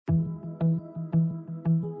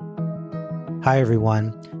Hi,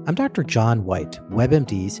 everyone. I'm Dr. John White,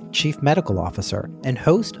 WebMD's Chief Medical Officer and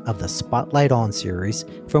host of the Spotlight On series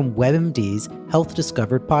from WebMD's Health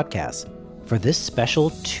Discovered podcast. For this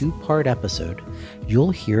special two-part episode,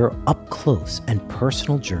 you'll hear up-close and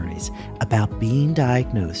personal journeys about being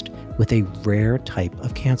diagnosed with a rare type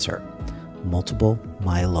of cancer, multiple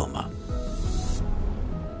myeloma.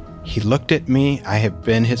 He looked at me. I have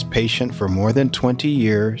been his patient for more than 20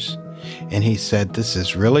 years, and he said, "This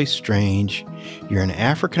is really strange. You're an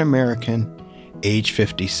African American, age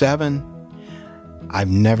 57. I've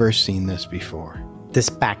never seen this before." This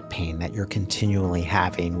back pain that you're continually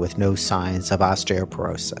having with no signs of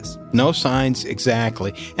osteoporosis. No signs,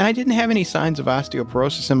 exactly. And I didn't have any signs of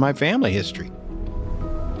osteoporosis in my family history.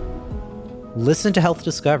 Listen to Health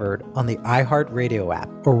Discovered on the iHeartRadio app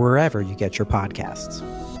or wherever you get your podcasts.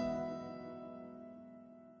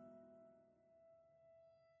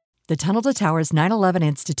 The Tunnel to Towers 9/11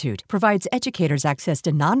 Institute provides educators access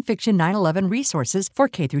to nonfiction 9/11 resources for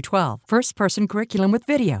K-12, first-person curriculum with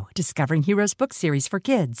video, Discovering Heroes book series for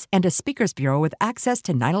kids, and a speakers bureau with access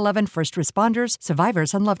to 9/11 first responders,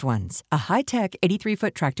 survivors, and loved ones. A high-tech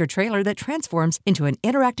 83-foot tractor-trailer that transforms into an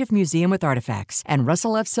interactive museum with artifacts, and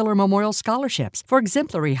Russell F. Siller Memorial Scholarships for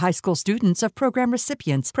exemplary high school students of program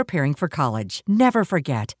recipients preparing for college. Never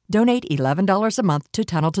forget, donate $11 a month to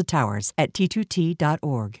Tunnel to Towers at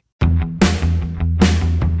t2t.org.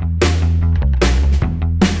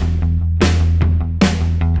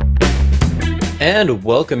 And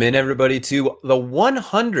welcome in, everybody, to the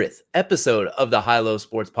 100th episode of the High Low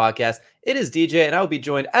Sports Podcast. It is DJ, and I will be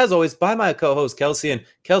joined, as always, by my co-host, Kelsey. And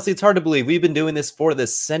Kelsey, it's hard to believe we've been doing this for the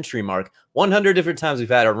century mark. 100 different times we've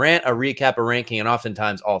had a rant, a recap, a ranking, and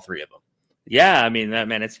oftentimes all three of them. Yeah, I mean,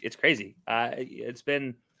 man, it's crazy. It's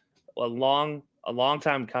been a long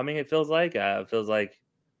time coming. It feels like we've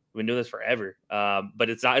been doing this forever. But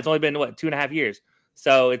it's not. It's only been 2.5 years,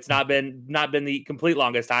 so it's not been the complete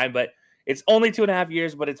longest time, but. It's only 2.5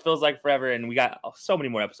 years, but it feels like forever, and we got so many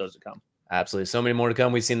more episodes to come. Absolutely. So many more to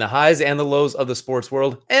come. We've seen the highs and the lows of the sports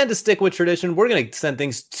world. And to stick with tradition, we're going to send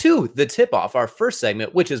things to the tip-off, our first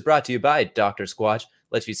segment, which is brought to you by Dr. Squatch.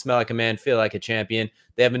 Lets you smell like a man, feel like a champion.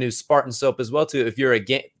 They have a new Spartan soap as well, too, if you're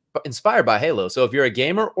inspired by Halo. So if you're a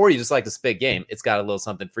gamer or you just like to spit game, it's got a little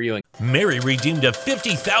something for you. Mary redeemed a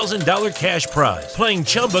 $50,000 cash prize playing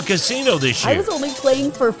Chumba Casino this year. I was only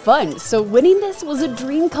playing for fun, so winning this was a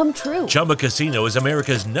dream come true. Chumba Casino is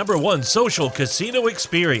America's #1 social casino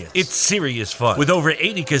experience. It's serious fun. With over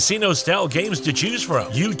 80 casino-style games to choose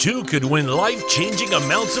from, you too could win life-changing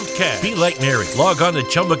amounts of cash. Be like Mary. Log on to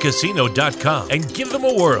ChumbaCasino.com and give them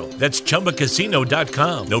a whirl. That's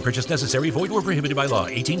ChumbaCasino.com. No purchase necessary. Void or prohibited by law.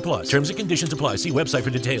 18+. Terms and conditions apply. See website for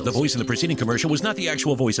details. The voice in the preceding commercial was not the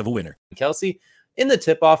actual voice of a winner. Kelsey, in the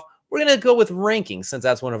tip-off, we're going to go with rankings since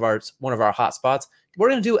that's one of our hot spots. We're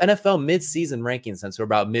going to do NFL mid-season rankings since we're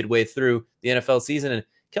about midway through the NFL season. And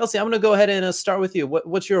Kelsey, I'm going to go ahead and start with you.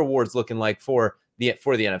 What's your awards looking like for the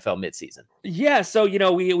NFL mid-season? Yeah, so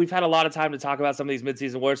we've had a lot of time to talk about some of these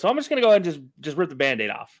mid-season awards, so I'm just going to go ahead and just rip the Band-Aid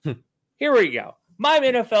off. Here we go. My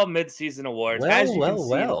NFL mid-season awards, as you can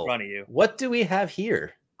see in front of you. What do we have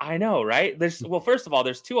here? I know, right? First of all,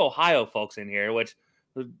 there's two Ohio folks in here, which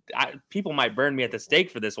people might burn me at the stake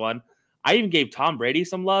for this one. I even gave Tom Brady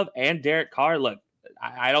some love and Derek Carr. Look,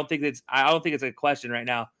 I don't think it's a question right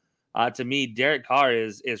now. To me, Derek Carr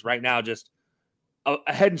is right now just a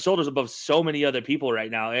head and shoulders above so many other people right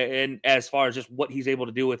now. And as far as just what he's able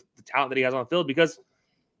to do with the talent that he has on the field, because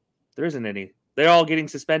there isn't any. They're all getting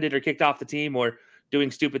suspended or kicked off the team or doing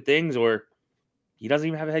stupid things, or he doesn't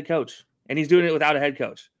even have a head coach, and he's doing it without a head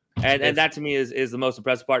coach. And that to me is the most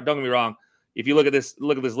impressive part. Don't get me wrong. If you look at this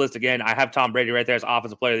list again, I have Tom Brady right there as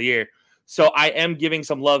Offensive Player of the Year. So I am giving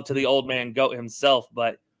some love to the old man GOAT himself.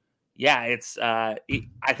 But yeah, it's I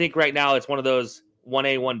think right now it's one of those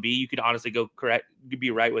 1A, 1B. You could honestly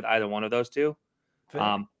be right with either one of those two.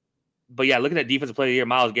 But yeah, looking at Defensive Player of the Year,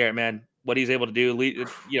 Myles Garrett, man, what he's able to do,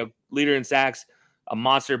 leader in sacks, a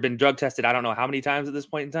monster, been drug tested. I don't know how many times at this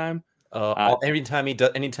point in time. Anytime he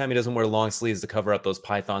doesn't wear long sleeves to cover up those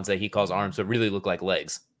pythons that he calls arms, that really look like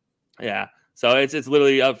legs. Yeah, so it's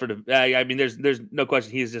literally up for the. I mean, there's no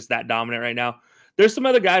question he's just that dominant right now. There's some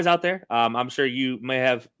other guys out there. I'm sure you may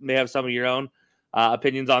have some of your own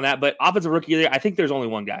opinions on that. But Offensive Rookie of the Year, I think there's only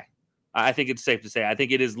one guy. I think it's safe to say. I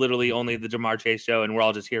think it is literally only the Jamar Chase show, and we're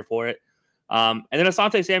all just here for it. And then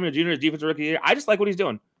Asante Samuel Jr. is Defensive Rookie of the Year. I just like what he's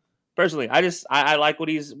doing. Personally, I like what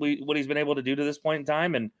he's been able to do to this point in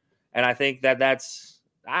time, and I think that's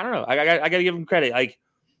I don't know. I got to give him credit. Like,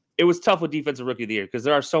 it was tough with Defensive Rookie of the Year because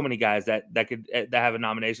there are so many guys that have a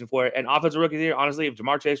nomination for it. And Offensive Rookie of the Year, honestly, if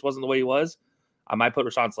Jamar Chase wasn't the way he was, I might put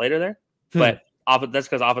Rashawn Slater there. but that's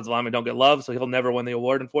because offensive linemen don't get love, so he'll never win the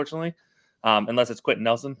award, unfortunately, unless it's Quentin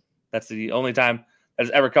Nelson. That's the only time that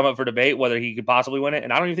has ever come up for debate whether he could possibly win it,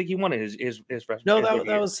 and I don't even think he won it his freshman. No,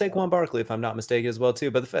 that was Saquon Barkley, if I'm not mistaken, as well too.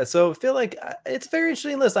 But so I feel like it's a very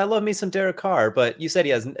interesting list. I love me some Derek Carr, but you said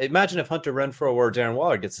he has. Imagine if Hunter Renfrow or Darren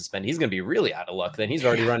Waller gets suspended, he's going to be really out of luck. Then he's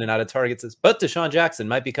already running out of targets. But Deshaun Jackson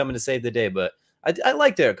might be coming to save the day. But I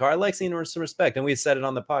like Derek Carr. I like seeing him some respect, and we said it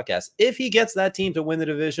on the podcast. If he gets that team to win the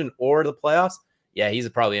division or the playoffs, yeah, he's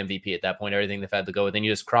probably MVP at that point. Everything they've had to go with, then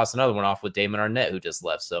you just cross another one off with Damon Arnett, who just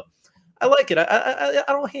left. So. I like it. I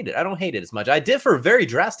don't hate it. I don't hate it as much. I differ very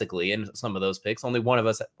drastically in some of those picks. Only one of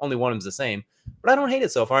them's the same, but I don't hate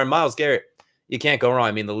it so far. And Myles Garrett, you can't go wrong.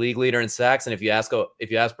 I mean, the league leader in sacks, and if you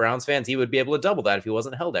ask Browns fans, he would be able to double that if he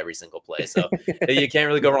wasn't held every single play. So you can't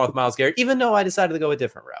really go wrong with Myles Garrett, even though I decided to go a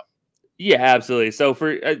different route. Yeah, absolutely. So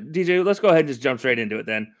for DJ, let's go ahead and just jump straight into it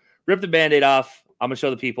then. Rip the Band-Aid off. I'm gonna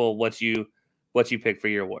show the people what you pick for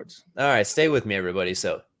your awards. All right, stay with me, everybody.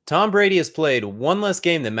 So Tom Brady has played one less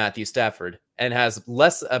game than Matthew Stafford and has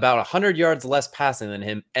about 100 yards less passing than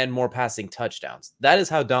him and more passing touchdowns. That is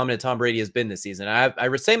how dominant Tom Brady has been this season. I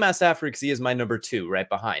would say Matt Stafford because he is my number 2 right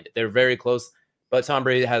behind. They're very close, but Tom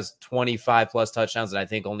Brady has 25 plus touchdowns and I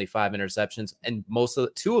think only 5 interceptions. And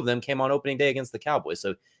two of them came on opening day against the Cowboys.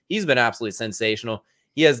 So he's been absolutely sensational.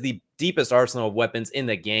 He has the deepest arsenal of weapons in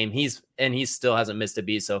the game. He still hasn't missed a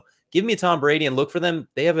beat. So give me Tom Brady and look for them.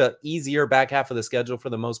 They have an easier back half of the schedule for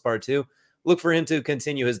the most part, too. Look for him to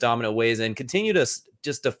continue his dominant ways and continue to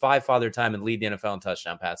just defy Father Time and lead the NFL in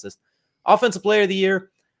touchdown passes. Offensive Player of the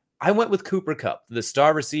Year, I went with Cooper Kupp, the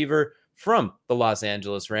star receiver from the Los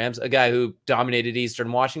Angeles Rams, a guy who dominated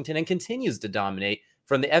Eastern Washington and continues to dominate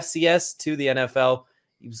from the FCS to the NFL.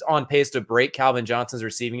 He was on pace to break Calvin Johnson's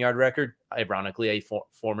receiving yard record, ironically, a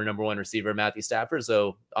former number 1 receiver, Matthew Stafford.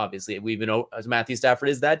 So obviously, Matthew Stafford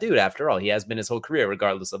is that dude after all. He has been his whole career,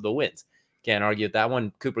 regardless of the wins. Can't argue with that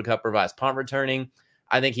one. Cooper Kupp provides punt returning.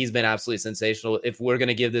 I think he's been absolutely sensational. If we're going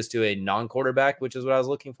to give this to a non-quarterback, which is what I was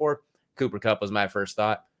looking for, Cooper Kupp was my first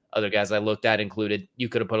thought. Other guys I looked at included, you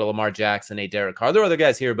could have put a Lamar Jackson, a Derek Carr. There are other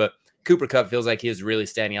guys here, but Cooper Kupp feels like he is really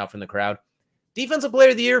standing out from the crowd. Defensive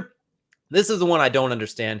Player of the Year, this is the one I don't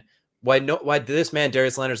understand. Why this man,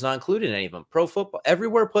 Darius Leonard's not included in any of them? Pro Football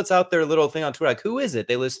everywhere puts out their little thing on Twitter, like, who is it?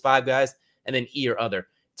 They list 5 guys and then E or other.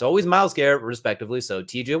 It's always Myles Garrett, respectively so.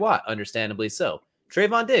 TJ Watt, understandably so.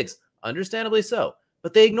 Trayvon Diggs, understandably so.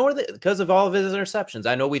 But they ignore that because of all of his interceptions.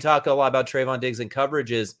 I know we talk a lot about Trayvon Diggs and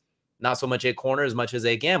coverage is not so much a corner as much as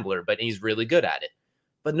a gambler, but he's really good at it.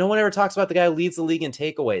 But no one ever talks about the guy who leads the league in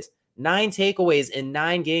takeaways. 9 takeaways in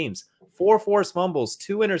 9 games. 4 forced fumbles,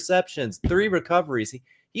 2 interceptions, 3 recoveries.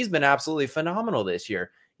 He's been absolutely phenomenal this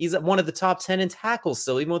year. He's one of the top 10 in tackles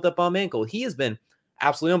still, even with a bum ankle. He has been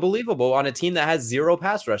absolutely unbelievable on a team that has 0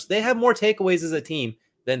 pass rush. They have more takeaways as a team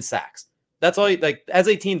than sacks. That's all. As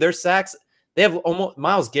a team, their sacks, they have almost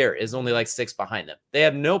Myles Garrett is only like 6 behind them. They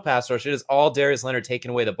have no pass rush. It is all Darius Leonard taking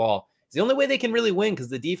away the ball. It's the only way they can really win because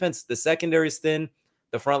the defense, the secondary is thin,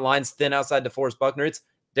 the front line's thin outside DeForest Buckner. It's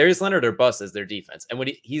Darius Leonard or bust as their defense.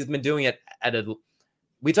 And he's been doing it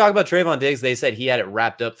we talk about Trayvon Diggs. They said he had it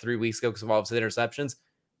wrapped up 3 weeks ago because of all of his interceptions.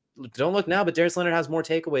 Don't look now, but Darius Leonard has more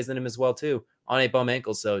takeaways than him as well, too, on a bum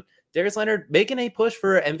ankle. So Darius Leonard making a push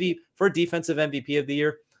for defensive MVP of the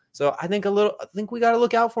year. So I think we got to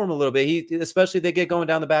look out for him a little bit. Especially they get going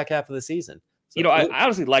down the back half of the season. So, I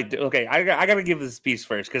honestly like. Okay, I got to give this piece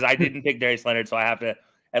first because I didn't pick Darius Leonard, so I have to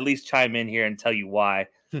at least chime in here and tell you why.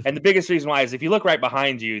 And the biggest reason why is if you look right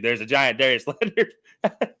behind you, there's a giant Darius Leonard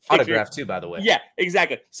autograph too, by the way. Yeah,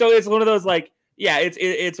 exactly. So it's one of those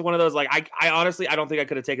it's one of those I honestly I don't think I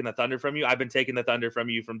could have taken the thunder from you. I've been taking the thunder from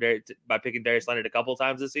you by picking Darius Leonard a couple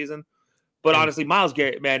times this season. But honestly, Myles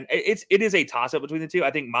Garrett, man, it is a toss-up between the two.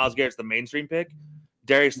 I think Myles Garrett's the mainstream pick.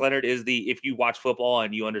 Darius Leonard is the, if you watch football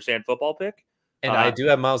and you understand football, pick. And I do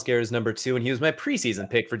have Myles Garrett as number 2, and he was my preseason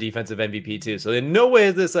pick for defensive MVP too. So in no way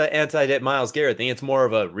is this an anti-Myles Garrett thing. It's more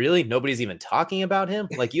of a, really? Nobody's even talking about him?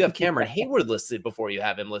 Like, you have Cameron Hayward listed before you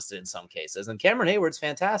have him listed in some cases. And Cameron Hayward's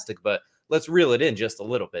fantastic, but let's reel it in just a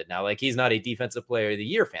little bit now. Like, he's not a defensive player of the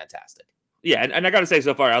year fantastic. Yeah, and I got to say,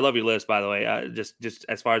 so far, I love your list, by the way, just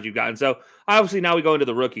as far as you've gotten. So, obviously, now we go into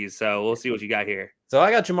the rookies, so we'll see what you got here. So, I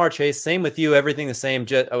got Ja'Marr Chase. Same with you. Everything the same.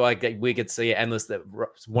 We could say endless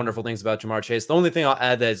wonderful things about Ja'Marr Chase. The only thing I'll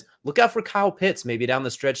add is look out for Kyle Pitts maybe down the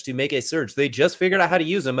stretch to make a surge. They just figured out how to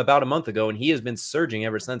use him about a month ago, and he has been surging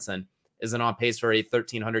ever since then. Isn't on pace for a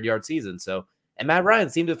 1,300-yard season. So, and Matt Ryan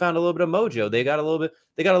seemed to have found a little bit of mojo. They got a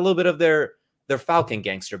little bit of their Falcon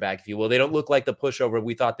gangster back, if you will. They don't look like the pushover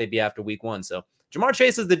we thought they'd be after week 1. So Ja'Marr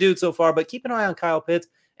Chase is the dude so far, but keep an eye on Kyle Pitts.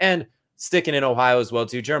 And sticking in Ohio as well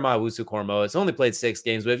too, Jeremiah Owusu-Koramoah has only played 6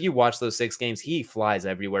 games, but if you watch those 6 games, he flies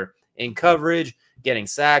everywhere in coverage, getting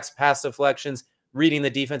sacks, pass deflections, reading the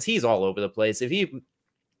defense. He's all over the place. If he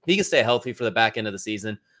can stay healthy for the back end of the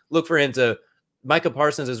season, look for him to. Micah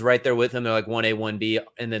Parsons is right there with him. They're like 1A, 1B,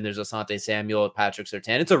 and then there's Asante Samuel, Patrick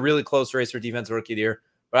Surtain. It's a really close race for Defensive Rookie of the Year,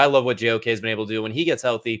 but I love what JOK has been able to do. When he gets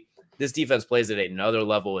healthy, this defense plays at another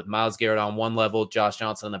level with Myles Garrett on one level, Josh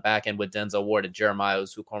Johnson on the back end with Denzel Ward and Jeremiah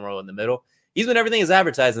Owusu-Koramoah in the middle. He's been everything is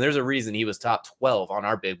advertised, and there's a reason he was top 12 on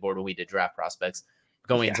our big board when we did draft prospects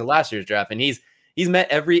going into last year's draft, and he's met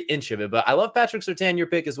every inch of it. But I love Patrick Surtain, your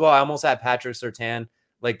pick as well. I almost had Patrick Surtain.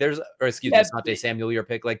 Like Asante Samuel, your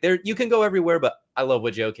pick. Like you can go everywhere, but I love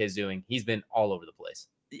what JOK is doing. He's been all over the place.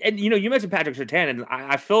 And you mentioned Patrick Surtain, and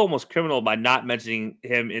I feel almost criminal by not mentioning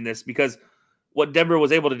him in this because what Denver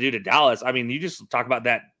was able to do to Dallas. I mean, you just talk about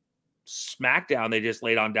that smackdown they just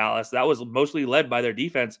laid on Dallas. That was mostly led by their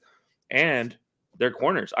defense and their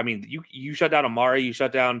corners. I mean, you shut down Amari, you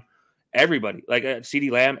shut down everybody. Like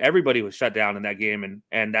CeeDee Lamb, everybody was shut down in that game,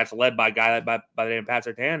 and that's led by a guy by the name of Pat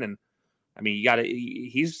Surtain. And I mean,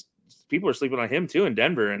 people are sleeping on him too in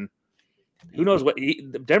Denver, and who knows what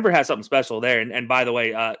Denver has something special there. And by the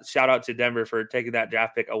way, shout out to Denver for taking that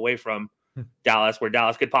draft pick away from Dallas, where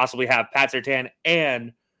Dallas could possibly have Pat Surtain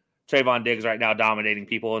and Trayvon Diggs right now dominating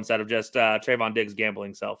people instead of just Trayvon Diggs'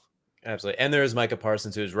 gambling self. Absolutely. And there's Micah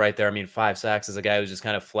Parsons, who's right there. I mean, 5 sacks as a guy who's just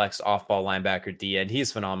kind of flex off-ball linebacker D, and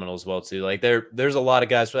he's phenomenal as well too. Like there's a lot of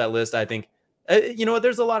guys for that list. I think you know what?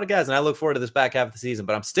 There's a lot of guys, and I look forward to this back half of the season.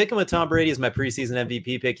 But I'm sticking with Tom Brady as my preseason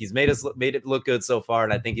MVP pick. He's made it look good so far,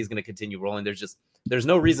 and I think he's going to continue rolling. There's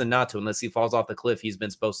no reason not to, unless he falls off the cliff he's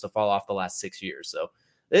been supposed to fall off the last 6 years. So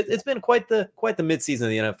it's been quite the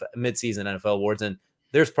midseason of the midseason NFL awards, and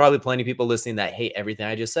there's probably plenty of people listening that hate everything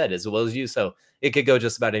I just said as well as you. So it could go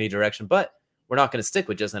just about any direction. But we're not going to stick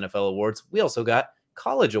with just NFL awards. We also got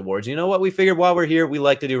college awards. You know what? We figured while we're here, we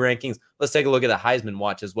like to do rankings. Let's take a look at the Heisman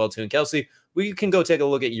watch as well too. And Kelsey, we can go take a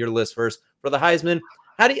look at your list first for the Heisman.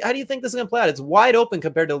 How do you think this is going to play out? It's wide open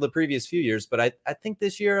compared to the previous few years, but I think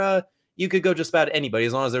this year you could go just about anybody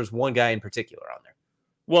as long as there's one guy in particular on there.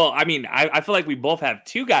 Well, I mean, I feel like we both have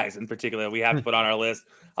 2 guys in particular we have to put on our list,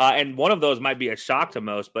 and one of those might be a shock to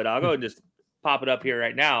most, but I'll go and just pop it up here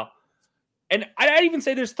right now. And I'd even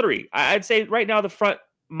say there's 3. I'd say right now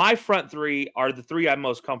my front 3 are the 3 I'm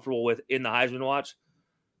most comfortable with in the Heisman watch.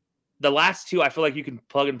 The last 2, I feel like you can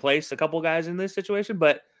plug and place a couple guys in this situation,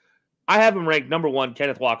 but I have him ranked number 1,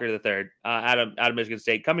 Kenneth Walker III, out of Michigan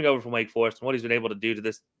State, coming over from Wake Forest, and what he's been able to do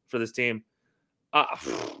for this team.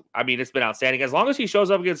 I mean, it's been outstanding. As long as he shows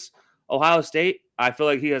up against Ohio State, I feel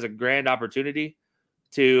like he has a grand opportunity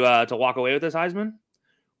to walk away with this Heisman.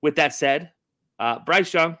 With that said,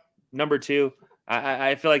 Bryce Young, number 2,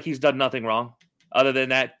 I feel like he's done nothing wrong other than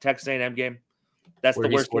that Texas A&M game. That's where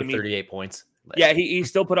the worst. He scored 38 points. Yeah, he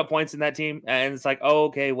still put up points in that team, and it's like, oh,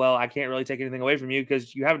 okay, well, I can't really take anything away from you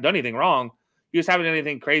because you haven't done anything wrong. You just haven't done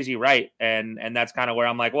anything crazy right, and that's kind of where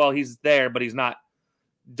I'm like, well, he's there, but he's not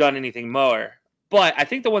done anything more. But I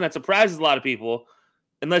think the one that surprises a lot of people,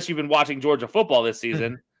 unless you've been watching Georgia football this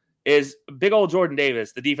season, is big old Jordan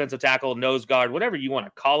Davis, the defensive tackle, nose guard, whatever you want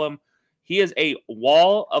to call him. He is a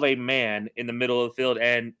wall of a man in the middle of the field,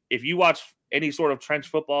 and if you watch any sort of trench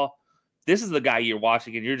football, this is the guy you're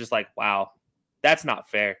watching, and you're just like, wow, that's not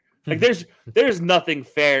fair. Like there's nothing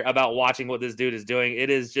fair about watching what this dude is doing. It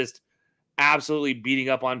is just absolutely beating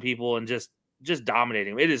up on people and just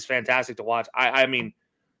dominating. It is fantastic to watch. I mean,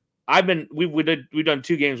 we've done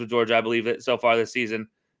 2 games with Georgia, I believe, so far this season,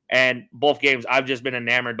 and both games I've just been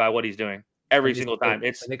enamored by what he's doing every single time.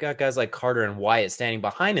 They got guys like Carter and Wyatt standing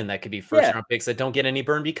behind him that could be first round picks that don't get any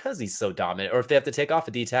burn because he's so dominant. Or if they have to take off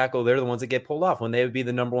a D tackle, they're the ones that get pulled off when they would be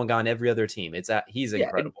the number 1 guy on every other team. He's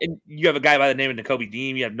incredible. And you have a guy by the name of Nakobe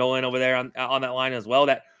Dean. You have Nolan over there on that line as well.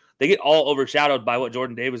 That they get all overshadowed by what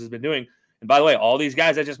Jordan Davis has been doing. And by the way, all these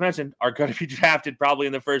guys I just mentioned are going to be drafted probably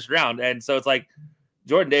in the first round. And so it's like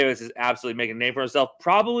Jordan Davis is absolutely making a name for himself.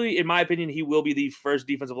 Probably, in my opinion, he will be the first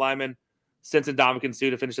defensive lineman since Ndamukong Suh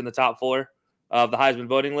to finish in the top 4 of the Heisman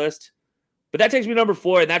voting list. But that takes me to number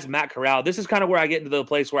 4, and that's Matt Corral. This is kind of where I get into the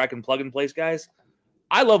place where I can plug and place guys.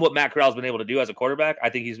 I love what Matt Corral's been able to do as a quarterback. I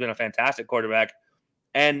think he's been a fantastic quarterback.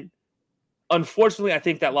 And unfortunately, I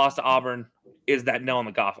think that loss to Auburn is that nail in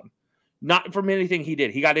the coffin. Not from anything he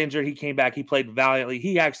did. He got injured. He came back. He played valiantly.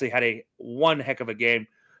 He actually had one heck of a game.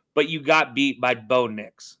 But you got beat by Bo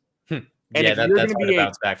Nix. And yeah, that's hard to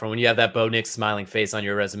bounce back from. When you have that Bo Nix smiling face on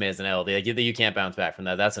your resume as an L, you can't bounce back from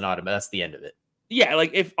that. That's an automatic. That's the end of it. Yeah,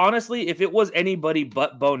 like if it was anybody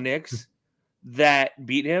but Bo Nix that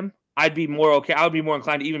beat him, I'd be more okay. I would be more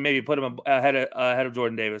inclined to even maybe put him ahead of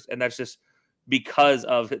Jordan Davis, and that's just because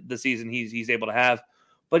of the season he's able to have.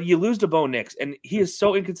 But you lose to Bo Nix, and he is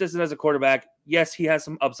so inconsistent as a quarterback. Yes, he has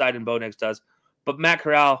some upside, and Bo Nix does, but Matt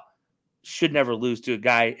Corral should never lose to a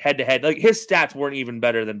guy head to head. Like, his stats weren't even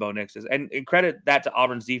better than Bo Nix's, and credit that to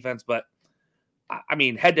Auburn's defense. But I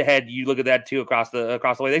mean, head to head, you look at that too across the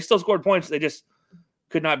way. They still scored points. They just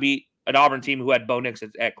could not beat an Auburn team who had Bo Nix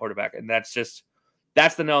at quarterback, and that's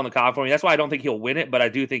the nail in the coffin for me. That's why I don't think he'll win it, but I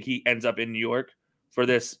do think he ends up in New York for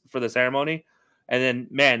the ceremony. And then,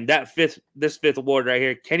 man, this fifth award right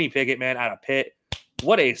here, Kenny Pickett, man, out of Pitt.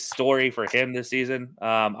 What a story for him this season.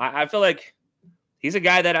 I feel like he's a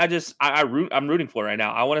guy that I'm rooting for right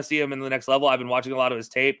now. I want to see him in the next level. I've been watching a lot of his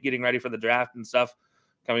tape, getting ready for the draft and stuff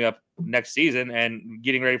coming up next season, and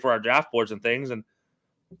getting ready for our draft boards and things. And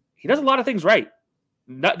he does a lot of things right.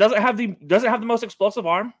 Doesn't have the most explosive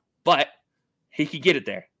arm, but he can get it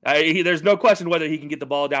there. There's no question whether he can get the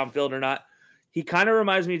ball downfield or not. He kind of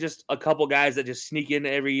reminds me of just a couple guys that just sneak in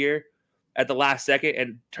every year at the last second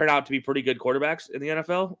and turn out to be pretty good quarterbacks in the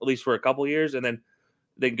NFL, at least for a couple years, and then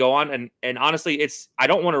they go on. And honestly, I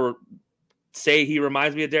don't want to say he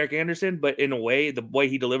reminds me of Derek Anderson, but in a way, the way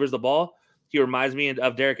he delivers the ball, he reminds me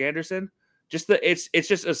of Derek Anderson. It's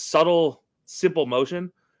just a subtle, simple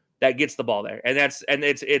motion that gets the ball there, and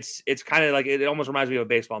it's kind of like, it almost reminds me of a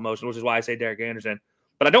baseball motion, which is why I say Derek Anderson.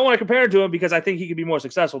 But I don't want to compare it to him because I think he could be more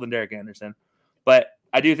successful than Derek Anderson. But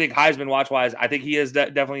I do think Heisman watch-wise, I think he has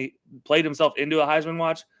definitely played himself into a Heisman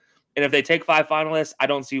watch. And if they take 5 finalists, I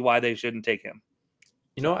don't see why they shouldn't take him.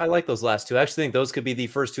 You know, I like those last two. I actually think those could be the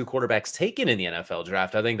first 2 quarterbacks taken in the NFL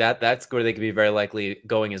draft. I think that's where they could be very likely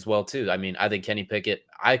going as well, too. I mean, I think Kenny Pickett,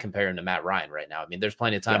 I compare him to Matt Ryan right now. I mean, there's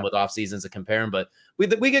plenty of time with off seasons to compare him, but we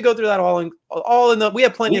could go through that we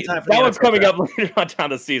have plenty of time for that one's coming up later on down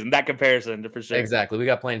the season, that comparison for sure. Exactly. We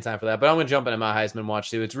got plenty of time for that, but I'm going to jump into my Heisman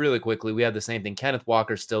watch too. It's really quickly. We have the same thing. Kenneth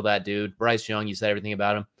Walker's still that dude. Bryce Young, you said everything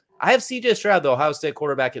about him. I have CJ Stroud, the Ohio State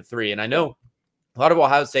quarterback, at 3. And I know a lot of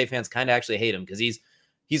Ohio State fans kind of actually hate him because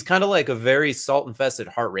he's kind of like a very salt-infested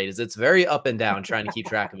heart rate. It's very up and down trying to keep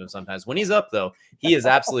track of him sometimes. When he's up, though, he is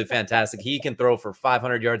absolutely fantastic. He can throw for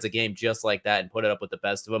 500 yards a game just like that and put it up with the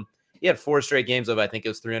best of them. He had 4 straight games of, I think it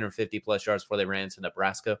was 350-plus yards before they ran into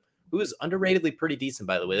Nebraska, who is underratedly pretty decent,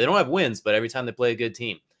 by the way. They don't have wins, but every time they play a good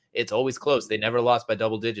team, it's always close. They never lost by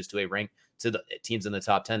double digits to the teams in the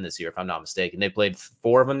top 10 this year, if I'm not mistaken. They played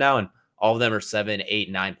 4 of them now, and all of them are 7,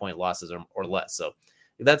 8, 9-point losses or less. So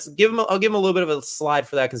I'll give him a little bit of a slide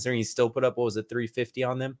for that, considering he still put up, 350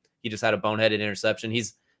 on them. He just had a boneheaded interception.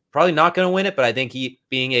 He's probably not going to win it, but I think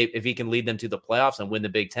if he can lead them to the playoffs and win the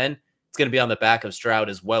Big Ten, it's going to be on the back of Stroud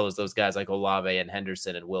as well as those guys like Olave and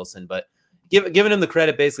Henderson and Wilson. But giving him the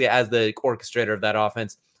credit basically as the orchestrator of that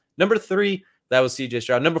offense. Number 3, that was CJ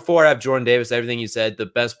Stroud. Number 4, I have Jordan Davis. Everything you said, the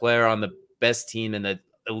best player on the best team in the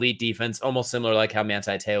elite defense, almost similar like how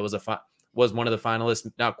Manti Te'o was one of the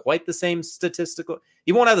finalists. Not quite the same statistical.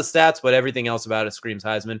 He won't have the stats, but everything else about it screams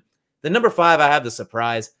Heisman. Then number 5, I have the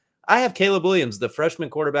surprise. I have Caleb Williams, the freshman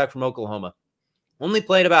quarterback from Oklahoma. Only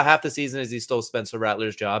played about half the season as he stole Spencer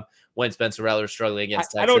Rattler's job when Spencer Rattler was struggling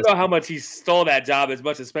against Texas. I don't know how much he stole that job as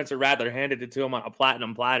much as Spencer Rattler handed it to him on a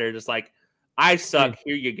platinum platter. Just like, I suck,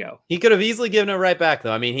 here you go. He could have easily given it right back,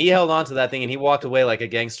 though. I mean, he held on to that thing, and he walked away like a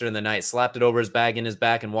gangster in the night, slapped it over his bag in his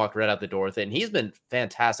back, and walked right out the door with it. And he's been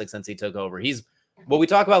fantastic since he took over. What we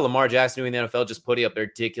talk about Lamar Jackson doing in the NFL, just putting up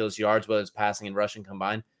ridiculous yards, whether it's passing and rushing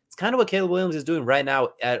combined. It's kind of what Caleb Williams is doing right now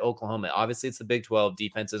at Oklahoma. Obviously, it's the Big 12.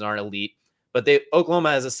 Defenses aren't elite. But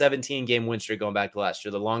Oklahoma has a 17-game win streak going back to last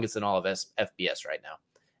year, the longest in all of FBS right now.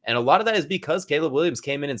 And a lot of that is because Caleb Williams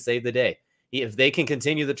came in and saved the day. If they can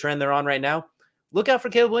continue the trend they're on right now, look out for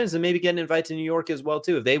Caleb Williams and maybe get an invite to New York as well,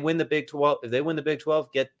 too. If they win the Big 12,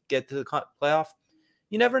 get to the playoff,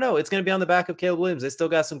 you never know. It's going to be on the back of Caleb Williams. They still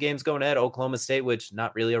got some games going ahead. Oklahoma State, which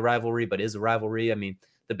not really a rivalry, but is a rivalry. I mean,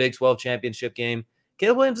 the Big 12 championship game.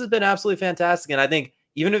 Caleb Williams has been absolutely fantastic. And I think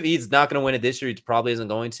even if he's not going to win it this year, he probably isn't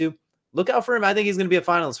going to. Look out for him. I think he's going to be a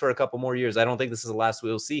finalist for a couple more years. I don't think this is the last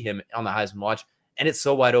we'll see him on the Heisman watch. And it's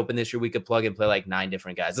so wide open this year, we could plug and play like 9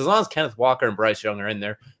 different guys. As long as Kenneth Walker and Bryce Young are in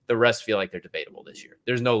there, the rest feel like they're debatable this year.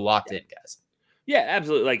 There's no locked-in guys. Yeah,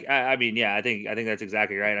 absolutely. Like, I mean, I think that's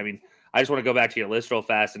exactly right. I mean, I just want to go back to your list real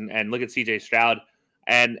fast and look at CJ Stroud.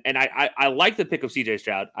 And I like the pick of CJ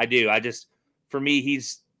Stroud. I do. For me,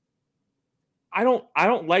 I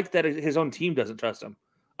don't like that his own team doesn't trust him.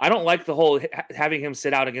 I don't like the whole having him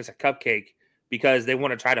sit out against a cupcake because they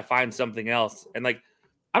want to try to find something else. And like,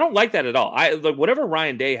 I don't like that at all. Whatever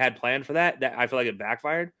Ryan Day had planned for that I feel like it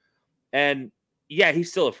backfired. And yeah, he's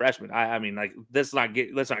still a freshman. I mean, like, let's not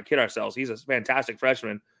kid ourselves. He's a fantastic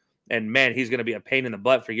freshman, And man, he's going to be a pain in the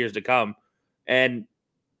butt for years to come. And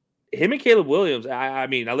him and Caleb Williams, I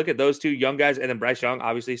mean, I look at those two young guys, and then Bryce Young,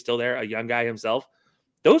 obviously still there, a young guy himself.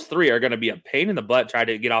 Those three are going to be a pain in the butt trying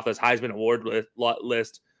to get off this Heisman Award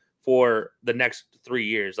list for the next 3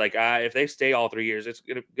 years. Like, if they stay all 3 years, it's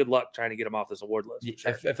good luck trying to get them off this award list.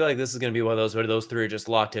 Sure. I feel like this is going to be one of those where those three are just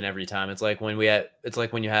locked in every time. It's like when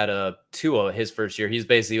you had a Tua his first year. He's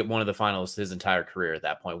basically one of the finalists his entire career at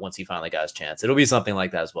that point. Once he finally got his chance, it'll be something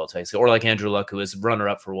like that as well, Tyson. Or like Andrew Luck, who is runner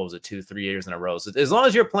up for 2-3 years in a row. So as long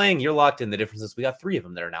as you're playing, you're locked in. The difference is we got 3 of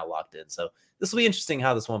them that are now locked in. So this will be interesting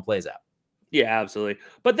how this one plays out. Yeah, absolutely.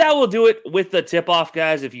 But that will do it with the tip-off,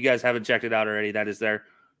 guys. If you guys haven't checked it out already, that is there.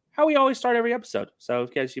 How we always start every episode. So in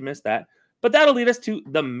case you missed that. But that'll lead us to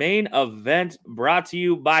the main event brought to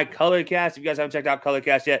you by Colorcast. If you guys haven't checked out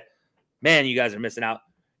Colorcast yet, man, you guys are missing out.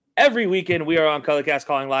 Every weekend we are on Colorcast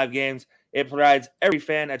calling live games. It provides every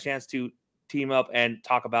fan a chance to team up and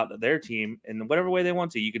talk about their team in whatever way they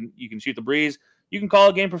want to. You can shoot the breeze. You can call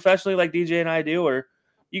a game professionally like DJ and I do, or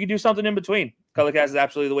you can do something in between. Colorcast is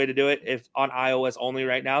absolutely the way to do it. It's on iOS only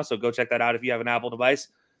right now, so go check that out if you have an Apple device.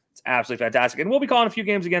 It's absolutely fantastic. And we'll be calling a few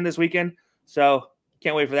games again this weekend, so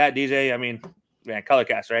can't wait for that, DJ. I mean, man,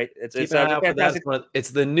 Colorcast, right? It's fantastic.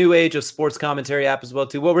 It's the new age of sports commentary app as well,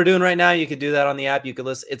 too. What we're doing right now, you could do that on the app. You could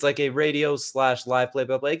listen. It's like a radio/live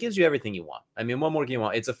play-by-play. It gives you everything you want. I mean, what more can you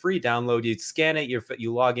want? It's a free download. You scan it,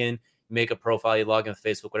 you log in, make a profile, you log in with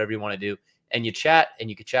Facebook, whatever you want to do, and you chat, and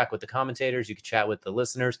you can chat with the commentators, you can chat with the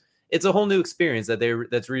listeners. It's a whole new experience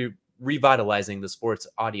that's revitalizing the sports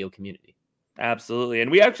audio community. Absolutely.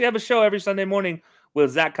 And we actually have a show every Sunday morning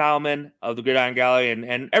with Zach Kyleman of the Gridiron Gallery,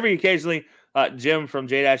 and every occasionally Jim from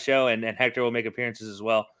J-Dash Show and Hector will make appearances as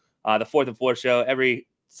well. The 4th and 4th show every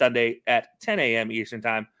Sunday at 10 a.m. Eastern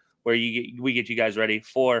time, where we get you guys ready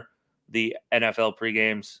for the NFL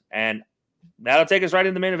pregames. And that'll take us right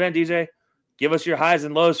into the main event, DJ. Give us your highs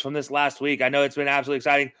and lows from this last week. I know it's been absolutely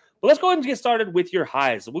exciting. But let's go ahead and get started with your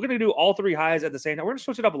highs. We're going to do all 3 highs at the same time. We're going to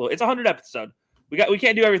switch it up a little. It's a 100 episode. We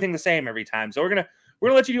can't do everything the same every time. So we're gonna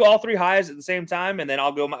let you do all 3 highs at the same time, and then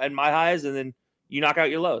I'll go my highs, and then you knock out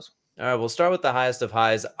your lows. All right, we'll start with the highest of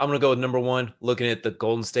highs. I'm going to go with number 1, looking at the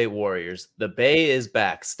Golden State Warriors. The Bay is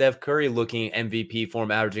back. Steph Curry looking MVP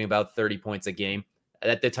form, averaging about 30 points a game.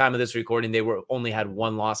 At the time of this recording, they only had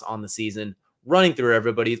 1 loss on the season. Running through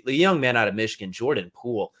everybody, the young man out of Michigan, Jordan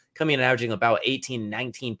Poole, coming in averaging about 18,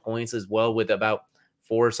 19 points as well, with about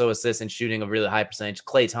 4 or so assists and shooting a really high percentage.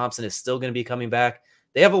 Klay Thompson is still going to be coming back.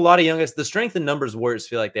 They have a lot of young guys. The strength in numbers Warriors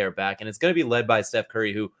feel like they're back, and it's going to be led by Steph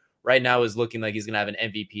Curry, who right now is looking like he's going to have an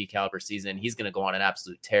MVP caliber season. He's going to go on an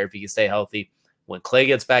absolute tear if he can stay healthy. When Klay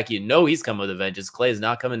gets back, you know he's coming with a vengeance. Klay is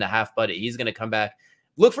not coming to half-butt it. He's going to come back.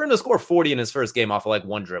 Look for him to score 40 in his first game off of like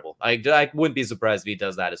 1 dribble. I wouldn't be surprised if he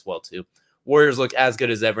does that as well, too. Warriors look as good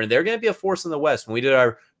as ever, and they're going to be a force in the West. When we did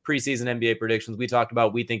our preseason NBA predictions, we talked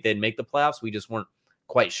about we think they'd make the playoffs. We just weren't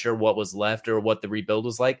quite sure what was left or what the rebuild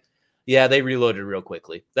was like. Yeah, they reloaded real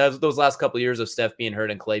quickly. Those last couple of years of Steph being hurt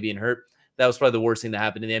and Klay being hurt, that was probably the worst thing that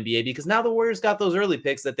happened in the NBA, because now the Warriors got those early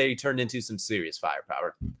picks that they turned into some serious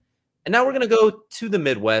firepower. And now we're going to go to the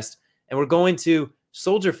Midwest, and we're going to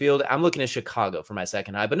Soldier Field. I'm looking at Chicago for my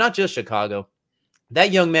second high, but not just Chicago.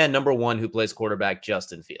 That young man, number 1, who plays quarterback,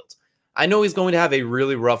 Justin Fields. I know he's going to have a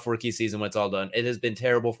really rough rookie season when it's all done. It has been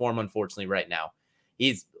terrible for him, unfortunately, right now.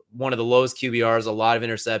 He's one of the lowest QBRs, a lot of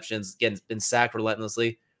interceptions, been sacked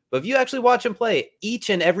relentlessly. But if you actually watch him play, each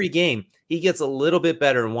and every game, he gets a little bit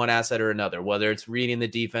better in one asset or another, whether it's reading the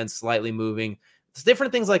defense, slightly moving. It's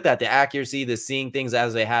different things like that, the accuracy, the seeing things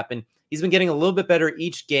as they happen. He's been getting a little bit better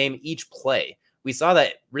each game, each play. We saw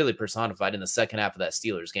that really personified in the second half of that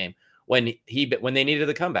Steelers game. When they needed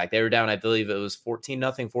the comeback, they were down, I believe it was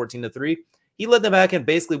 14-0, 14-3. He led them back and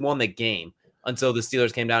basically won the game until the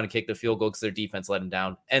Steelers came down and kicked the field goal because their defense let him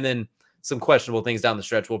down. And then some questionable things down the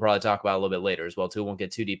stretch we'll probably talk about a little bit later as well, too. Won't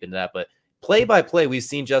get too deep into that. But play by play, we've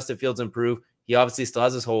seen Justin Fields improve. He obviously still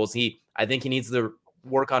has his holes. I think he needs to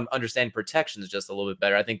work on understanding protections just a little bit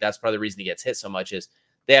better. I think that's probably the reason he gets hit so much is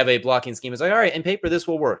they have a blocking scheme. It's like, all right, in paper, this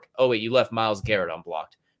will work. Oh, wait, you left Myles Garrett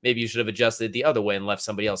unblocked. Maybe you should have adjusted the other way and left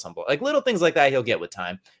somebody else unblocked. Like little things like that he'll get with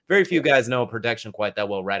time. Very few guys know protection quite that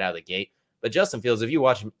well right out of the gate. But Justin Fields, if you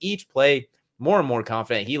watch him each play, more and more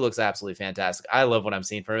confident. He looks absolutely fantastic. I love what I'm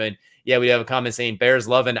seeing from him. And yeah, we have a comment saying Bears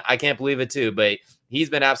loving. I can't believe it too, but he's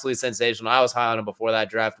been absolutely sensational. I was high on him before that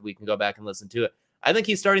draft. We can go back and listen to it. I think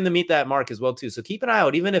he's starting to meet that mark as well too. So keep an eye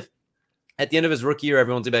out. Even if at the end of his rookie year,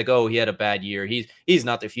 everyone's gonna be like, oh, he had a bad year. He's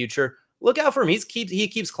not the future. Look out for him. He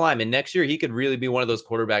keeps climbing. Next year, he could really be one of those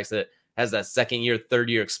quarterbacks that has that second year,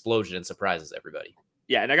 third year explosion and surprises everybody.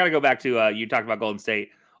 Yeah, and I got to go back to you talked about Golden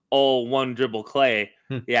State. Oh, 1 dribble Klay.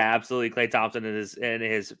 Yeah, absolutely. Klay Thompson and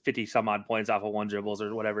his 50 some odd points off of one dribbles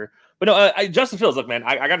or whatever. But no, Justin Fields. Look, man,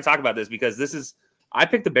 I got to talk about this because I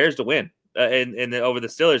picked the Bears to win over the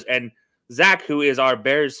Steelers, and Zach, who is our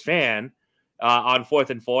Bears fan, on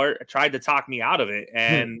 4th and 4, tried to talk me out of it,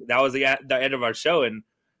 and that was the end of our show, and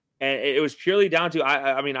it was purely down to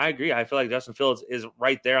I mean I agree. I feel like Justin Fields is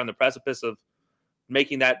right there on the precipice of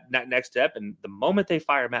making that next step, and the moment they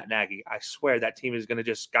fire Matt Nagy, I swear that team is going to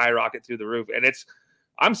just skyrocket through the roof, and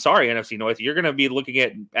I'm sorry, NFC North. You're going to be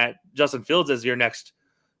looking at Justin Fields as your next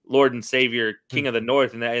Lord and Savior, King of the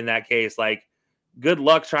North. In that case, like, good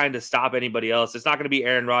luck trying to stop anybody else. It's not going to be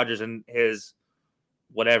Aaron Rodgers and his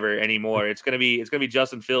whatever anymore. It's going to be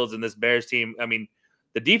Justin Fields and this Bears team. I mean,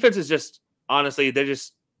 the defense is just, honestly, they're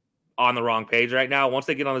just on the wrong page right now. Once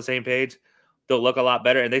they get on the same page, they'll look a lot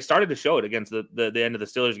better. And they started to show it against the end of the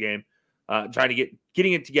Steelers game, trying to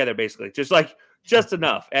getting it together, basically, just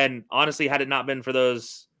enough. And honestly, had it not been for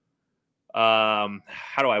those, how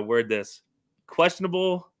do I word this?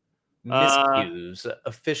 Questionable miscues,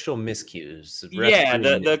 official miscues. Yeah,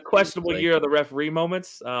 the questionable year of the referee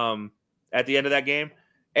moments at the end of that game,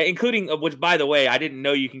 including which, by the way, I didn't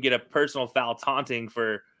know you can get a personal foul taunting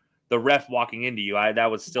for the ref walking into you. That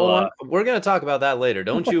was still. We're going to talk about that later.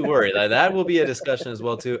 Don't you worry. That will be a discussion as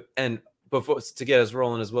well too. And before to get us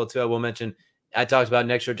rolling as well too, I will mention I talked about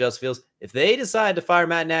next year Justin Fields. If they decide to fire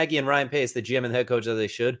Matt Nagy and Ryan Pace, the GM and the head coach, as they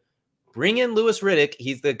should, bring in Louis Riddick.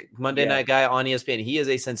 He's the Monday night guy on ESPN. He is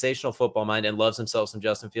a sensational football mind and loves himself some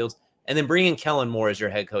Justin Fields. And then bring in Kellen Moore as your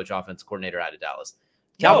head coach, offensive coordinator out of Dallas.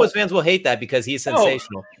 Cowboys fans will hate that because he's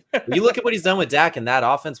sensational. You look at what he's done with Dak and that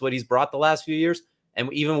offense, what he's brought the last few years,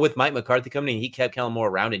 and even with Mike McCarthy coming in, he kept Kellen Moore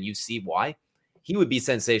around, and you see why. He would be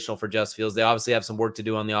sensational for Justin Fields. They obviously have some work to